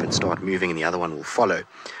to get up and start moving, and the other one will follow.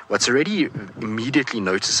 What's already immediately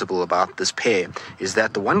noticeable about this pair is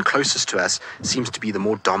that the one closest to us seems to be the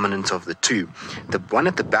more dominant of the two. The one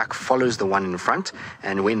at the back follows the one in front,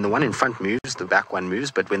 and when the one in front moves, the back one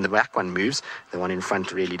moves, but when the back one moves, the one in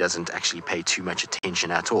front really doesn't actually pay too much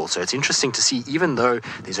attention at all. So it's interesting to see, even though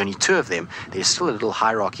there's only two of them, there's still a little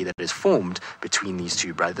hierarchy that is formed between these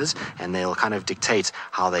two brothers, and they'll kind of dictate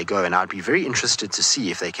how they go. And I'd be very interested to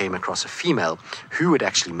see if they came across a female who would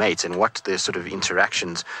actually mate and what their sort of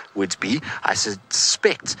interactions would be. I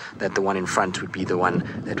suspect that the one in front would be the one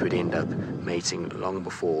that would end up mating long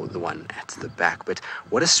before the one at the back. But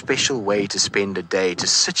what a special way to spend a day, to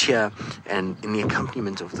sit here and in the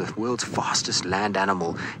accompaniment of the world's fastest land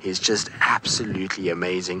animal is just absolutely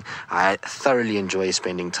amazing. I thoroughly enjoy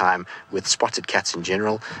spending time with spotted cats in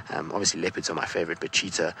general. Obviously leopards are my favorite, but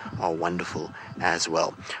cheetah are wonderful as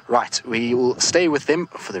well. Right, we will stay with them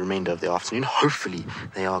for the remainder of the afternoon. Hopefully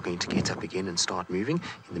they are going to get up again and start moving.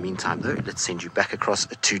 In the meantime though, let's send you back across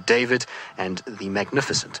to David and the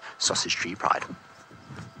magnificent Sausage Tree Pride.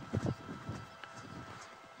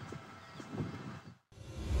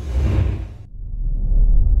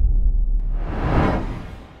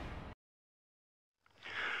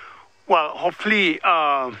 Well, hopefully,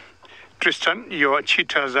 Tristan, your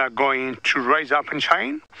cheetahs are going to rise up and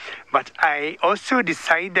shine. But I also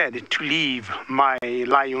decided to leave my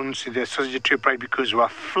lions, the CGTN pride, because they were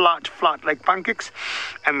flat like pancakes.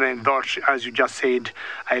 And then thought, as you just said,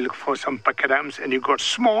 I look for some pachyderms, and you got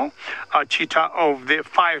small cheetah. Of the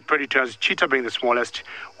 5 predators, cheetah being the smallest,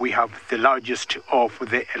 we have the largest of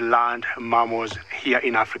the land mammals here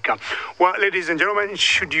in Africa. Well, ladies and gentlemen,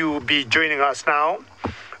 should you be joining us now,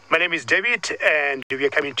 my name is David, and we are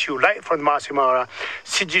coming to you live from the Maasai Mara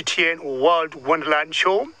CGTN World Wonderland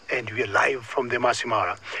Show, and we are live from the Maasai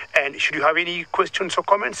Mara. And should you have any questions or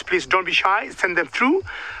comments, please don't be shy. Send them through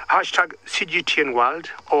hashtag CGTN World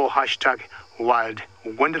or hashtag Wild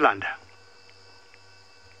Wonderland.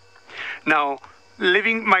 Now,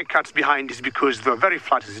 leaving my cats behind is because they're very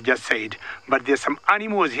flat, as I just said, but there's some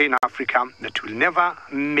animals here in Africa that will never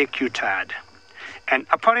make you tired. And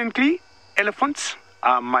apparently, elephants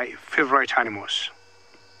are my favorite animals.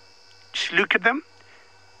 Just look at them,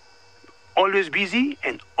 always busy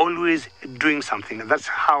and always doing something. That's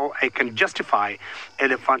how I can justify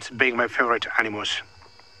elephants being my favorite animals.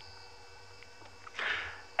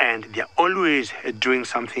 And they're always doing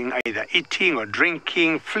something, either eating or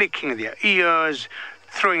drinking, flicking their ears,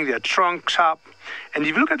 throwing their trunks up. And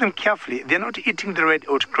if you look at them carefully, they're not eating the red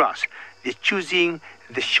oat grass. They're choosing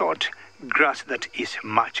the short grass that is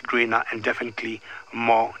much greener and definitely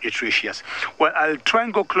more nutritious. Well, I'll try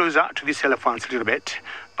and go closer to these elephants a little bit,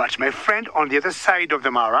 but my friend on the other side of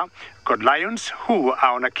the Mara got lions who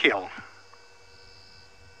are on a kill.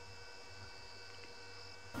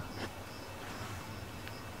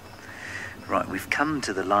 Right, we've come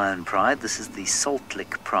to the lion pride. This is the Salt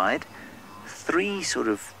Lick pride. 3 sort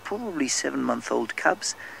of probably 7-month-old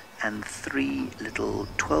cubs and 3 little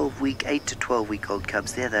 12-week, 8 to 12-week-old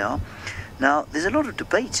cubs. There they are. Now, there's a lot of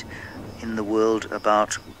debate in the world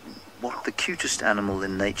about what the cutest animal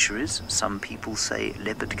in nature is. Some people say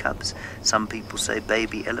leopard cubs. Some people say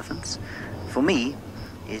baby elephants. For me,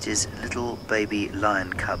 it is little baby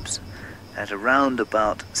lion cubs at around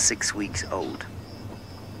about 6 weeks old.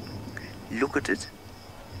 Look at it.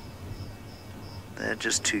 They're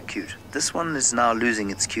just too cute. This one is now losing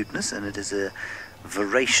its cuteness, and it is a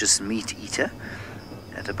voracious meat eater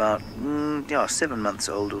at about 7 months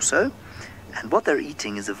old or so. And what they're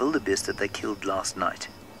eating is a wildebeest that they killed last night.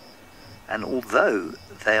 And although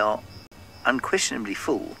they are unquestionably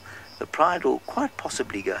full, the pride will quite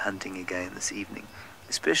possibly go hunting again this evening,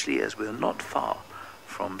 especially as we're not far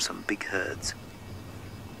from some big herds.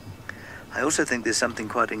 I also think there's something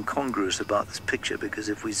quite incongruous about this picture, because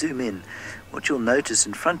if we zoom in, what you'll notice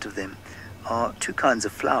in front of them are 2 kinds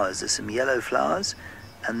of flowers. There's some yellow flowers,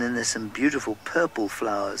 and then there's some beautiful purple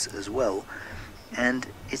flowers as well. And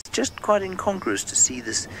it's just quite incongruous to see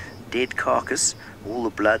this dead carcass, all the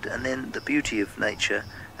blood, and then the beauty of nature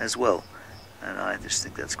as well. And I just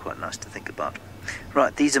think that's quite nice to think about.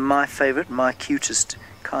 Right, these are my favorite, my cutest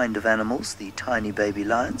kind of animals, the tiny baby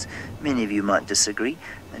lions. Many of you might disagree,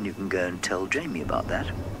 and you can go and tell Jamie about that.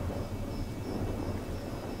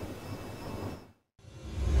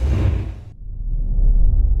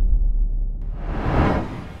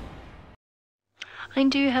 I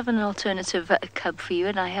do have an alternative cub for you,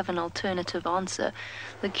 and I have an alternative answer.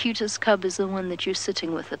 The cutest cub is the one that you're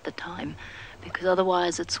sitting with at the time, because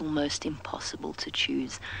otherwise it's almost impossible to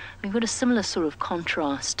choose. We've got a similar sort of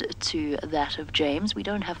contrast to that of James. We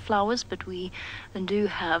don't have flowers, but we do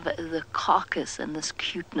have the carcass and this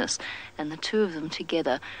cuteness, and the 2 of them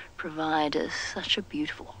together provide such a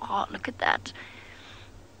beautiful, look at that.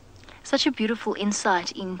 Such a beautiful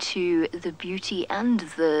insight into the beauty and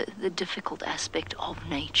the difficult aspect of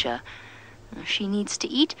nature. She needs to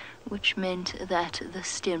eat, which meant that the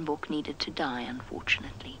Steenbok needed to die,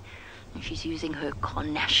 unfortunately. And she's using her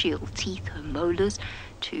carnassial teeth, her molars,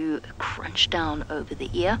 to crunch down over the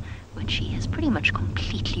ear, which she has pretty much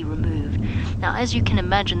completely removed. Now, as you can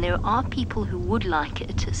imagine, there are people who would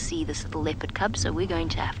like to see this little leopard cub, so we're going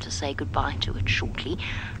to have to say goodbye to it shortly,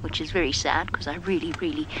 which is very sad, because I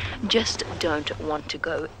really just don't want to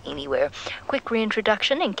go anywhere. Quick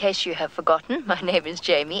reintroduction, in case you have forgotten. My name is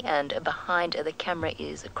Jamie, and behind the camera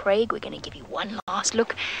is Craig. We're going to give you one last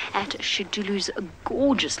look at Shidulu's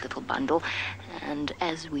gorgeous little bundle, and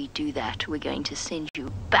as we do that, we're going to send you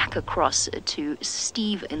back across to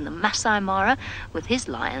Steve in the Maasai Mara with his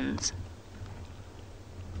lions.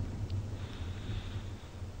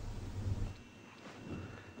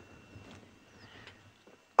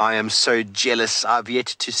 I am so jealous. I've yet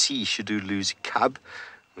to see Shidulu's cub.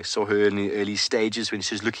 We saw her in the early stages when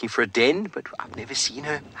she was looking for a den, but I've never seen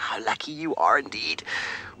her. How lucky you are indeed.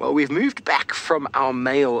 Well, we've moved back from our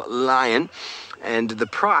male lion, and the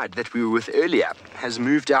pride that we were with earlier has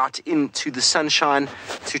moved out into the sunshine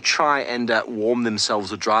to try and warm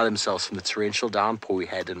themselves or dry themselves from the torrential downpour we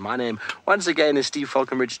had. And my name, once again, is Steve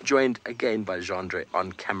Falconbridge, joined again by Jean-Andre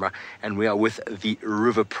on camera, and we are with the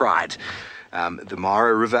River Pride. The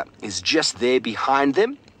Mara River is just there behind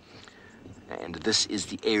them. And this is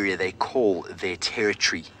the area they call their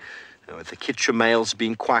territory. With the Kitra males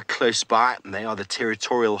being quite close by, they are the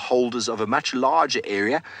territorial holders of a much larger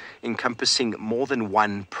area encompassing more than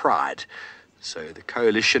one pride. So the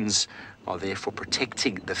coalitions are there for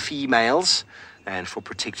protecting the females and for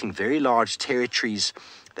protecting very large territories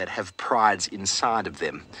that have prides inside of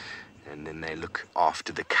them. And then they look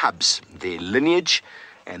after the cubs, their lineage,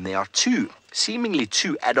 and there are seemingly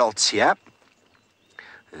two adults here.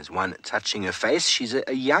 There's one touching her face. She's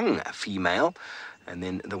a young female. And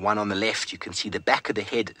then the one on the left, you can see the back of the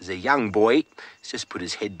head is a young boy. He's just put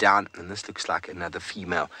his head down, and this looks like another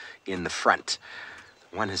female in the front.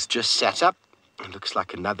 One has just sat up. It looks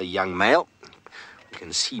like another young male. You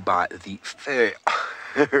can see by the fur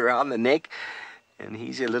around the neck. And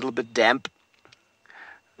he's a little bit damp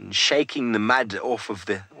and shaking the mud off of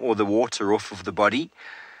the water off of the body.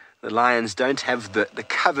 The lions don't have the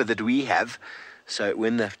cover that we have. So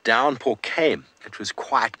when the downpour came, it was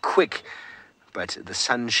quite quick, but the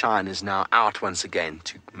sunshine is now out once again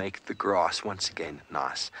to make the grass once again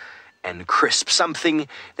nice and crisp, something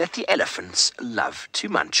that the elephants love to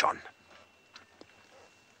munch on.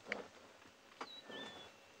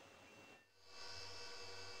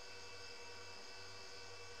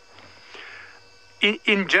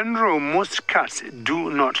 In general, most cats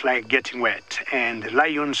do not like getting wet, and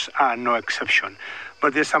lions are no exception.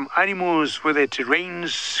 But there's some animals, whether it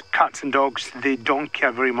rains, cats and dogs, they don't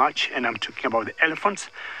care very much, and I'm talking about the elephants.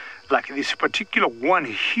 Like this particular one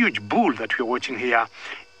huge bull that we're watching here,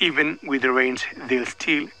 even with the rains, they'll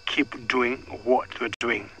still keep doing what they're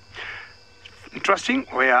doing. Interesting,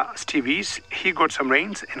 where Steve is, he got some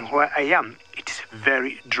rains, and where I am, it's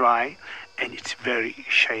very dry and it's very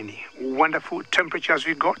shiny. Wonderful temperatures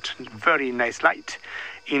we got, very nice light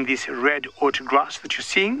in this red oat grass that you're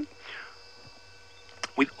seeing,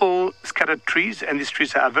 with all scattered trees, and these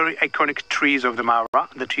trees are very iconic trees of the Mara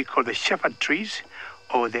that we call the shepherd trees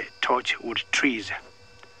or the torchwood trees.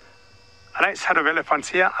 A nice herd of elephants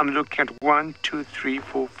here. I'm looking at 1, 2, 3,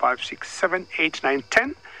 4, 5, 6, 7, 8, 9,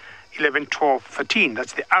 10, 11, 12, 13.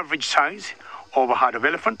 That's the average size of a herd of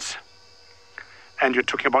elephants. And you're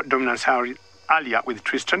talking about dominance earlier with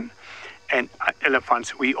Tristan. And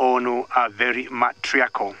elephants, we all know, are very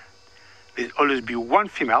matriarchal. There'll always be one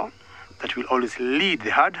female that will always lead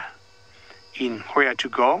the herd in where to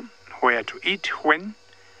go, where to eat, when,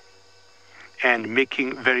 and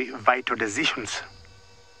making very vital decisions.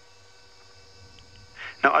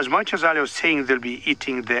 Now, as much as I was saying they'll be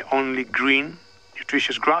eating the only green,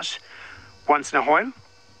 nutritious grass, once in a while,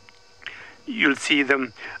 you'll see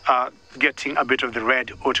them getting a bit of the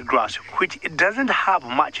red oat grass, which it doesn't have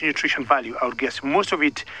much nutrition value. I would guess most of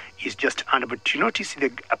it is just under, but you notice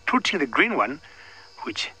the putting the green one,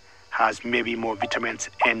 which has maybe more vitamins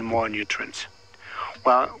and more nutrients.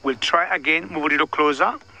 Well, we'll try again, move a little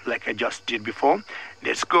closer, like I just did before.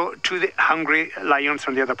 Let's go to the hungry lions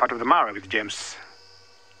on the other part of the Mara with James.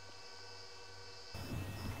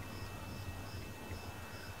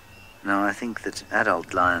 Now, I think that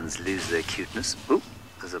adult lions lose their cuteness. Oh,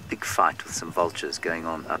 there's a big fight with some vultures going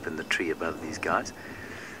on up in the tree above these guys.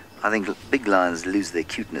 I think big lions lose their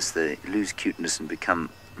cuteness. They lose cuteness and become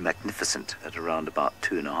magnificent at around about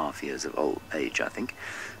 2.5 years of old age, I think.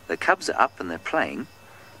 The cubs are up and they're playing.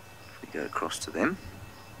 We go across to them.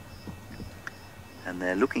 And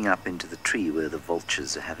they're looking up into the tree where the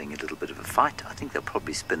vultures are having a little bit of a fight. I think they'll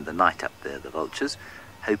probably spend the night up there, the vultures,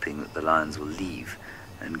 hoping that the lions will leave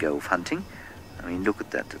and go off hunting. I mean, look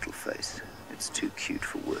at that little face. It's too cute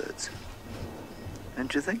for words.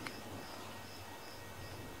 Don't you think?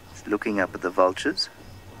 It's looking up at the vultures.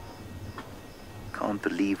 Can't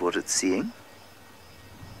believe what it's seeing.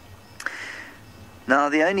 Now,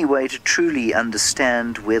 the only way to truly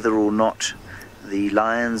understand whether or not the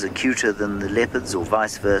lions are cuter than the leopards or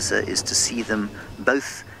vice versa is to see them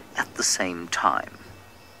both at the same time.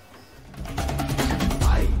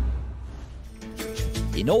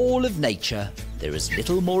 In all of nature, there is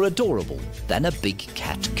little more adorable than a big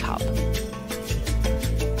cat cub.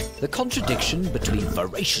 The contradiction between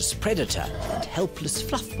voracious predator and helpless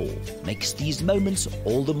fluffball makes these moments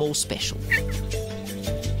all the more special.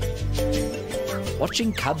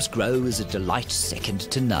 Watching cubs grow is a delight second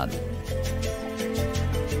to none.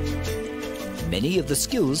 Many of the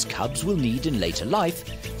skills cubs will need in later life,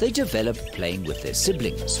 they develop playing with their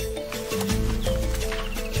siblings.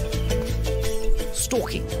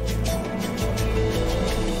 Stalking,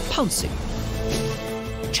 pouncing,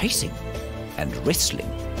 chasing, and wrestling.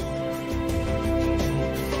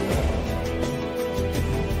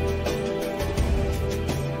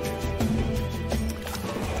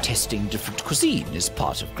 Testing different cuisine is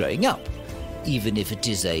part of growing up, even if it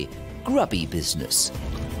is a grubby business.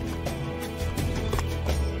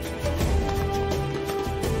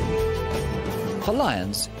 For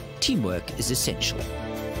lions, teamwork is essential.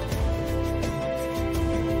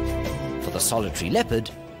 For the solitary leopard,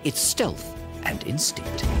 it's stealth and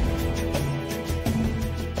instinct.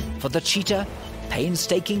 For the cheetah,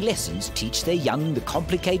 painstaking lessons teach their young the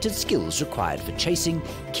complicated skills required for chasing,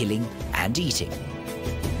 killing, and eating.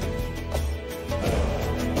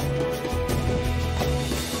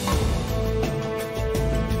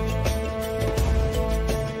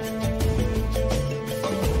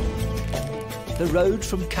 The road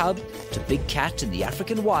from cub to big cat in the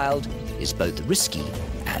African wild is both risky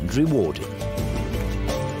and rewarding.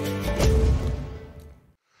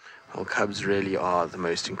 Well, cubs really are the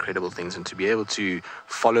most incredible things, and to be able to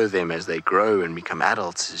follow them as they grow and become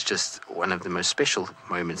adults is just one of the most special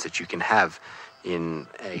moments that you can have in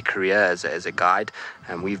a career as a guide.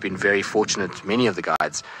 And we've been very fortunate, many of the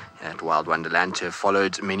guides at Wild Wonderland, to have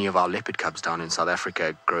followed many of our leopard cubs down in South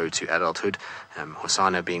Africa grow to adulthood.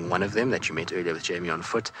 Hosanna being one of them that you met earlier with Jamie on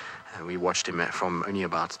foot. We watched him from only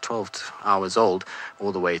about 12 hours old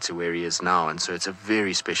all the way to where he is now, and so it's a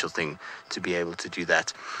very special thing to be able to do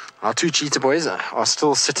that. Our two cheetah boys are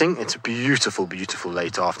still sitting. It's a beautiful, beautiful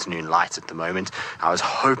late afternoon light at the moment. I was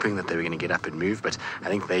hoping that they were going to get up and move, but I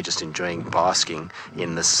think they're just enjoying basking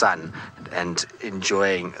in the sun and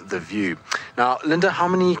enjoying the view. Now, Linda, how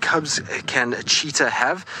many cubs can a cheetah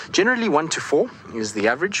have? Generally 1 to 4 is the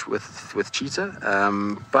average with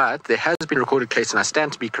cheetah, but there has been a recorded case, and I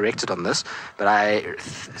stand to be corrected on this, but I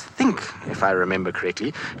think, if I remember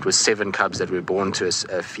correctly, it was 7 cubs that were born to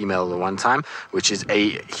a female at one time, which is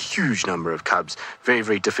a huge number of cubs. Very,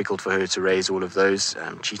 very difficult for her to raise all of those.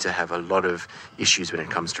 Cheetah have a lot of issues when it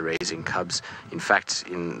comes to raising cubs. In fact,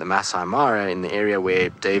 in the Maasai Mara, in the area where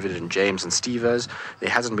David and James and Steve is, there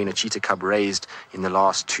hasn't been a cheetah cub raised in the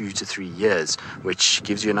last 2 to 3 years, which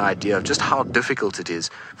gives you an idea of just how difficult it is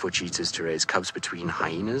for cheetahs to raise cubs between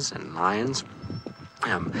hyenas and lions.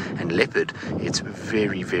 And leopard, it's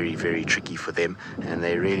very, very, very tricky for them, and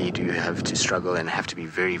they really do have to struggle and have to be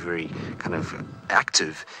very, very kind of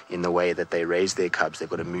active in the way that they raise their cubs. They've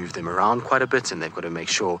got to move them around quite a bit, and they've got to make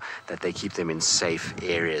sure that they keep them in safe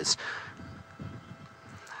areas.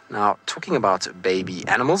 Now, talking about baby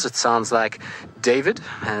animals, it sounds like David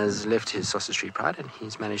has left his Sausage Street Pride and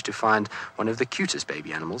he's managed to find one of the cutest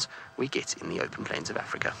baby animals we get in the open plains of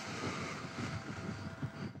Africa.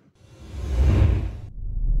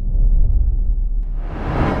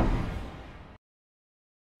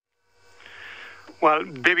 Well,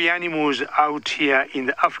 baby animals out here in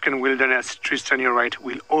the African wilderness, Tristan, you're right,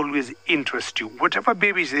 will always interest you. Whatever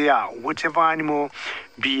babies they are, whatever animal,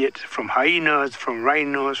 be it from hyenas, from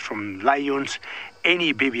rhinos, from lions,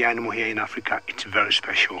 any baby animal here in Africa, it's very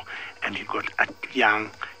special. And you've got a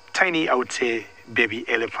young, tiny, I would say, baby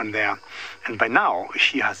elephant there. And by now,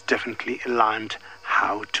 she has definitely learned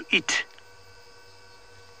how to eat.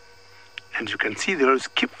 And you can see they always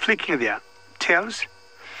keep flicking their tails,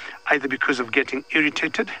 either because of getting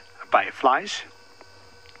irritated by flies.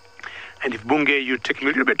 And if Bunge, you're taking a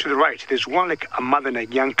little bit to the right, there's one like a mother and a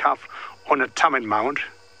young calf on a termite mound.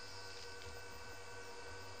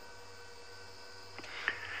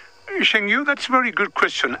 Shengyu, that's a very good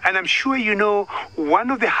question. And I'm sure you know one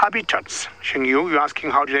of the habitats, Shengyu, you're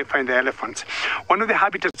asking how did I find the elephants? One of the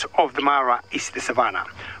habitats of the Mara is the savannah.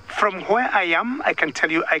 From where I am, I can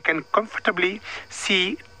tell you I can comfortably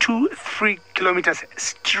see 2-3 kilometers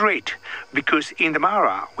straight, because in the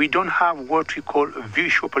Mara we don't have what we call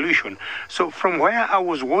visual pollution. So from where I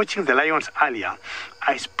was watching the lions earlier,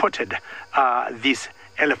 I spotted these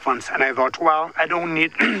elephants, and I thought, well, I don't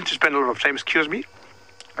need to spend a lot of time,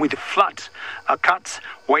 with the flat cuts.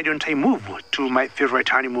 Why don't I move to my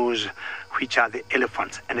favorite animals, which are the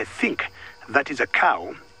elephants? And I think that is a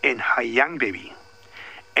cow and her young baby.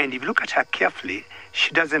 And if you look at her carefully,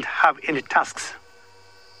 she doesn't have any tusks.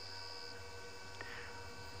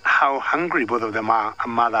 How hungry both of them are, a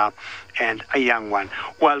mother and a young one.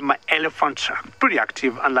 Well, my elephants are pretty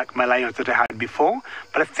active, unlike my lions that I had before,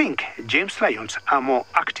 but I think James' lions are more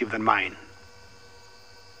active than mine.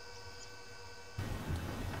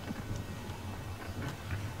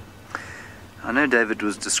 I know David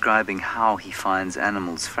was describing how he finds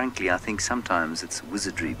animals. Frankly, I think sometimes it's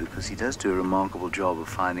wizardry, because he does do a remarkable job of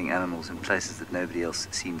finding animals in places that nobody else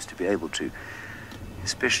seems to be able to,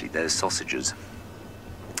 especially those sausages.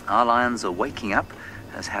 Our lions are waking up,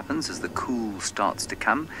 as happens as the cool starts to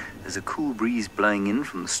come. There's a cool breeze blowing in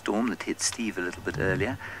from the storm that hit Steve a little bit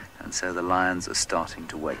earlier, and so the lions are starting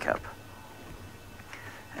to wake up.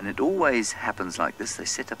 And it always happens like this. They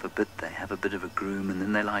sit up a bit, they have a bit of a groom, and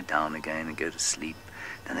then they lie down again and go to sleep.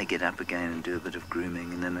 Then they get up again and do a bit of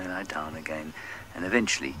grooming, and then they lie down again. And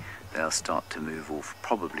eventually they'll start to move off,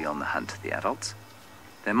 probably on the hunt, the adults.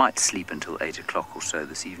 They might sleep until 8 o'clock or so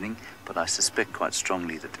this evening, but I suspect quite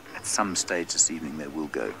strongly that at some stage this evening they will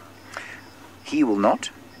go. He will not.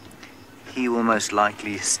 He will most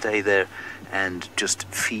likely stay there and just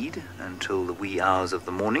feed until the wee hours of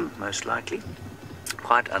the morning, most likely.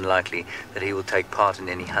 Quite unlikely that he will take part in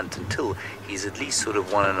any hunt until he's at least sort of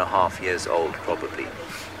 1.5 years old, probably.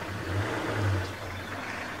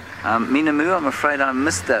 Minamu, I'm afraid I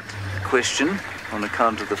missed that question on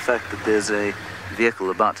account of the fact that there's a vehicle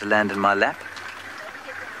about to land in my lap.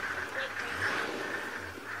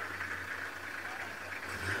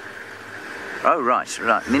 Oh, right.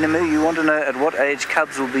 Minamu, you want to know at what age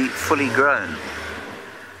cubs will be fully grown?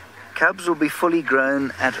 Cubs will be fully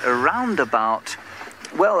grown at around about...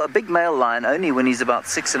 Well, a big male lion, only when he's about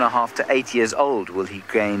 6.5 to 8 years old will he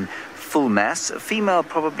gain full mass. A female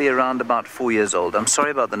probably around about 4 years old. I'm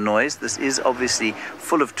sorry about the noise. This is obviously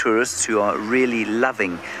full of tourists who are really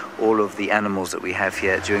loving all of the animals that we have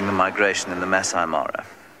here during the migration in the Maasai Mara.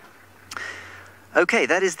 Okay,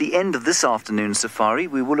 that is the end of this afternoon's safari.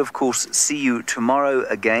 We will, of course, see you tomorrow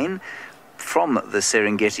again from the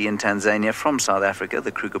Serengeti in Tanzania, from South Africa,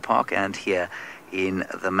 the Kruger Park, and here in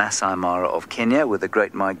the Maasai Mara of Kenya, where the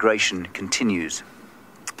great migration continues.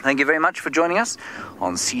 Thank you very much for joining us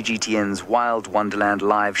on CGTN's Wild Wonderland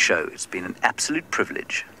live show. It's been an absolute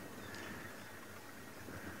privilege.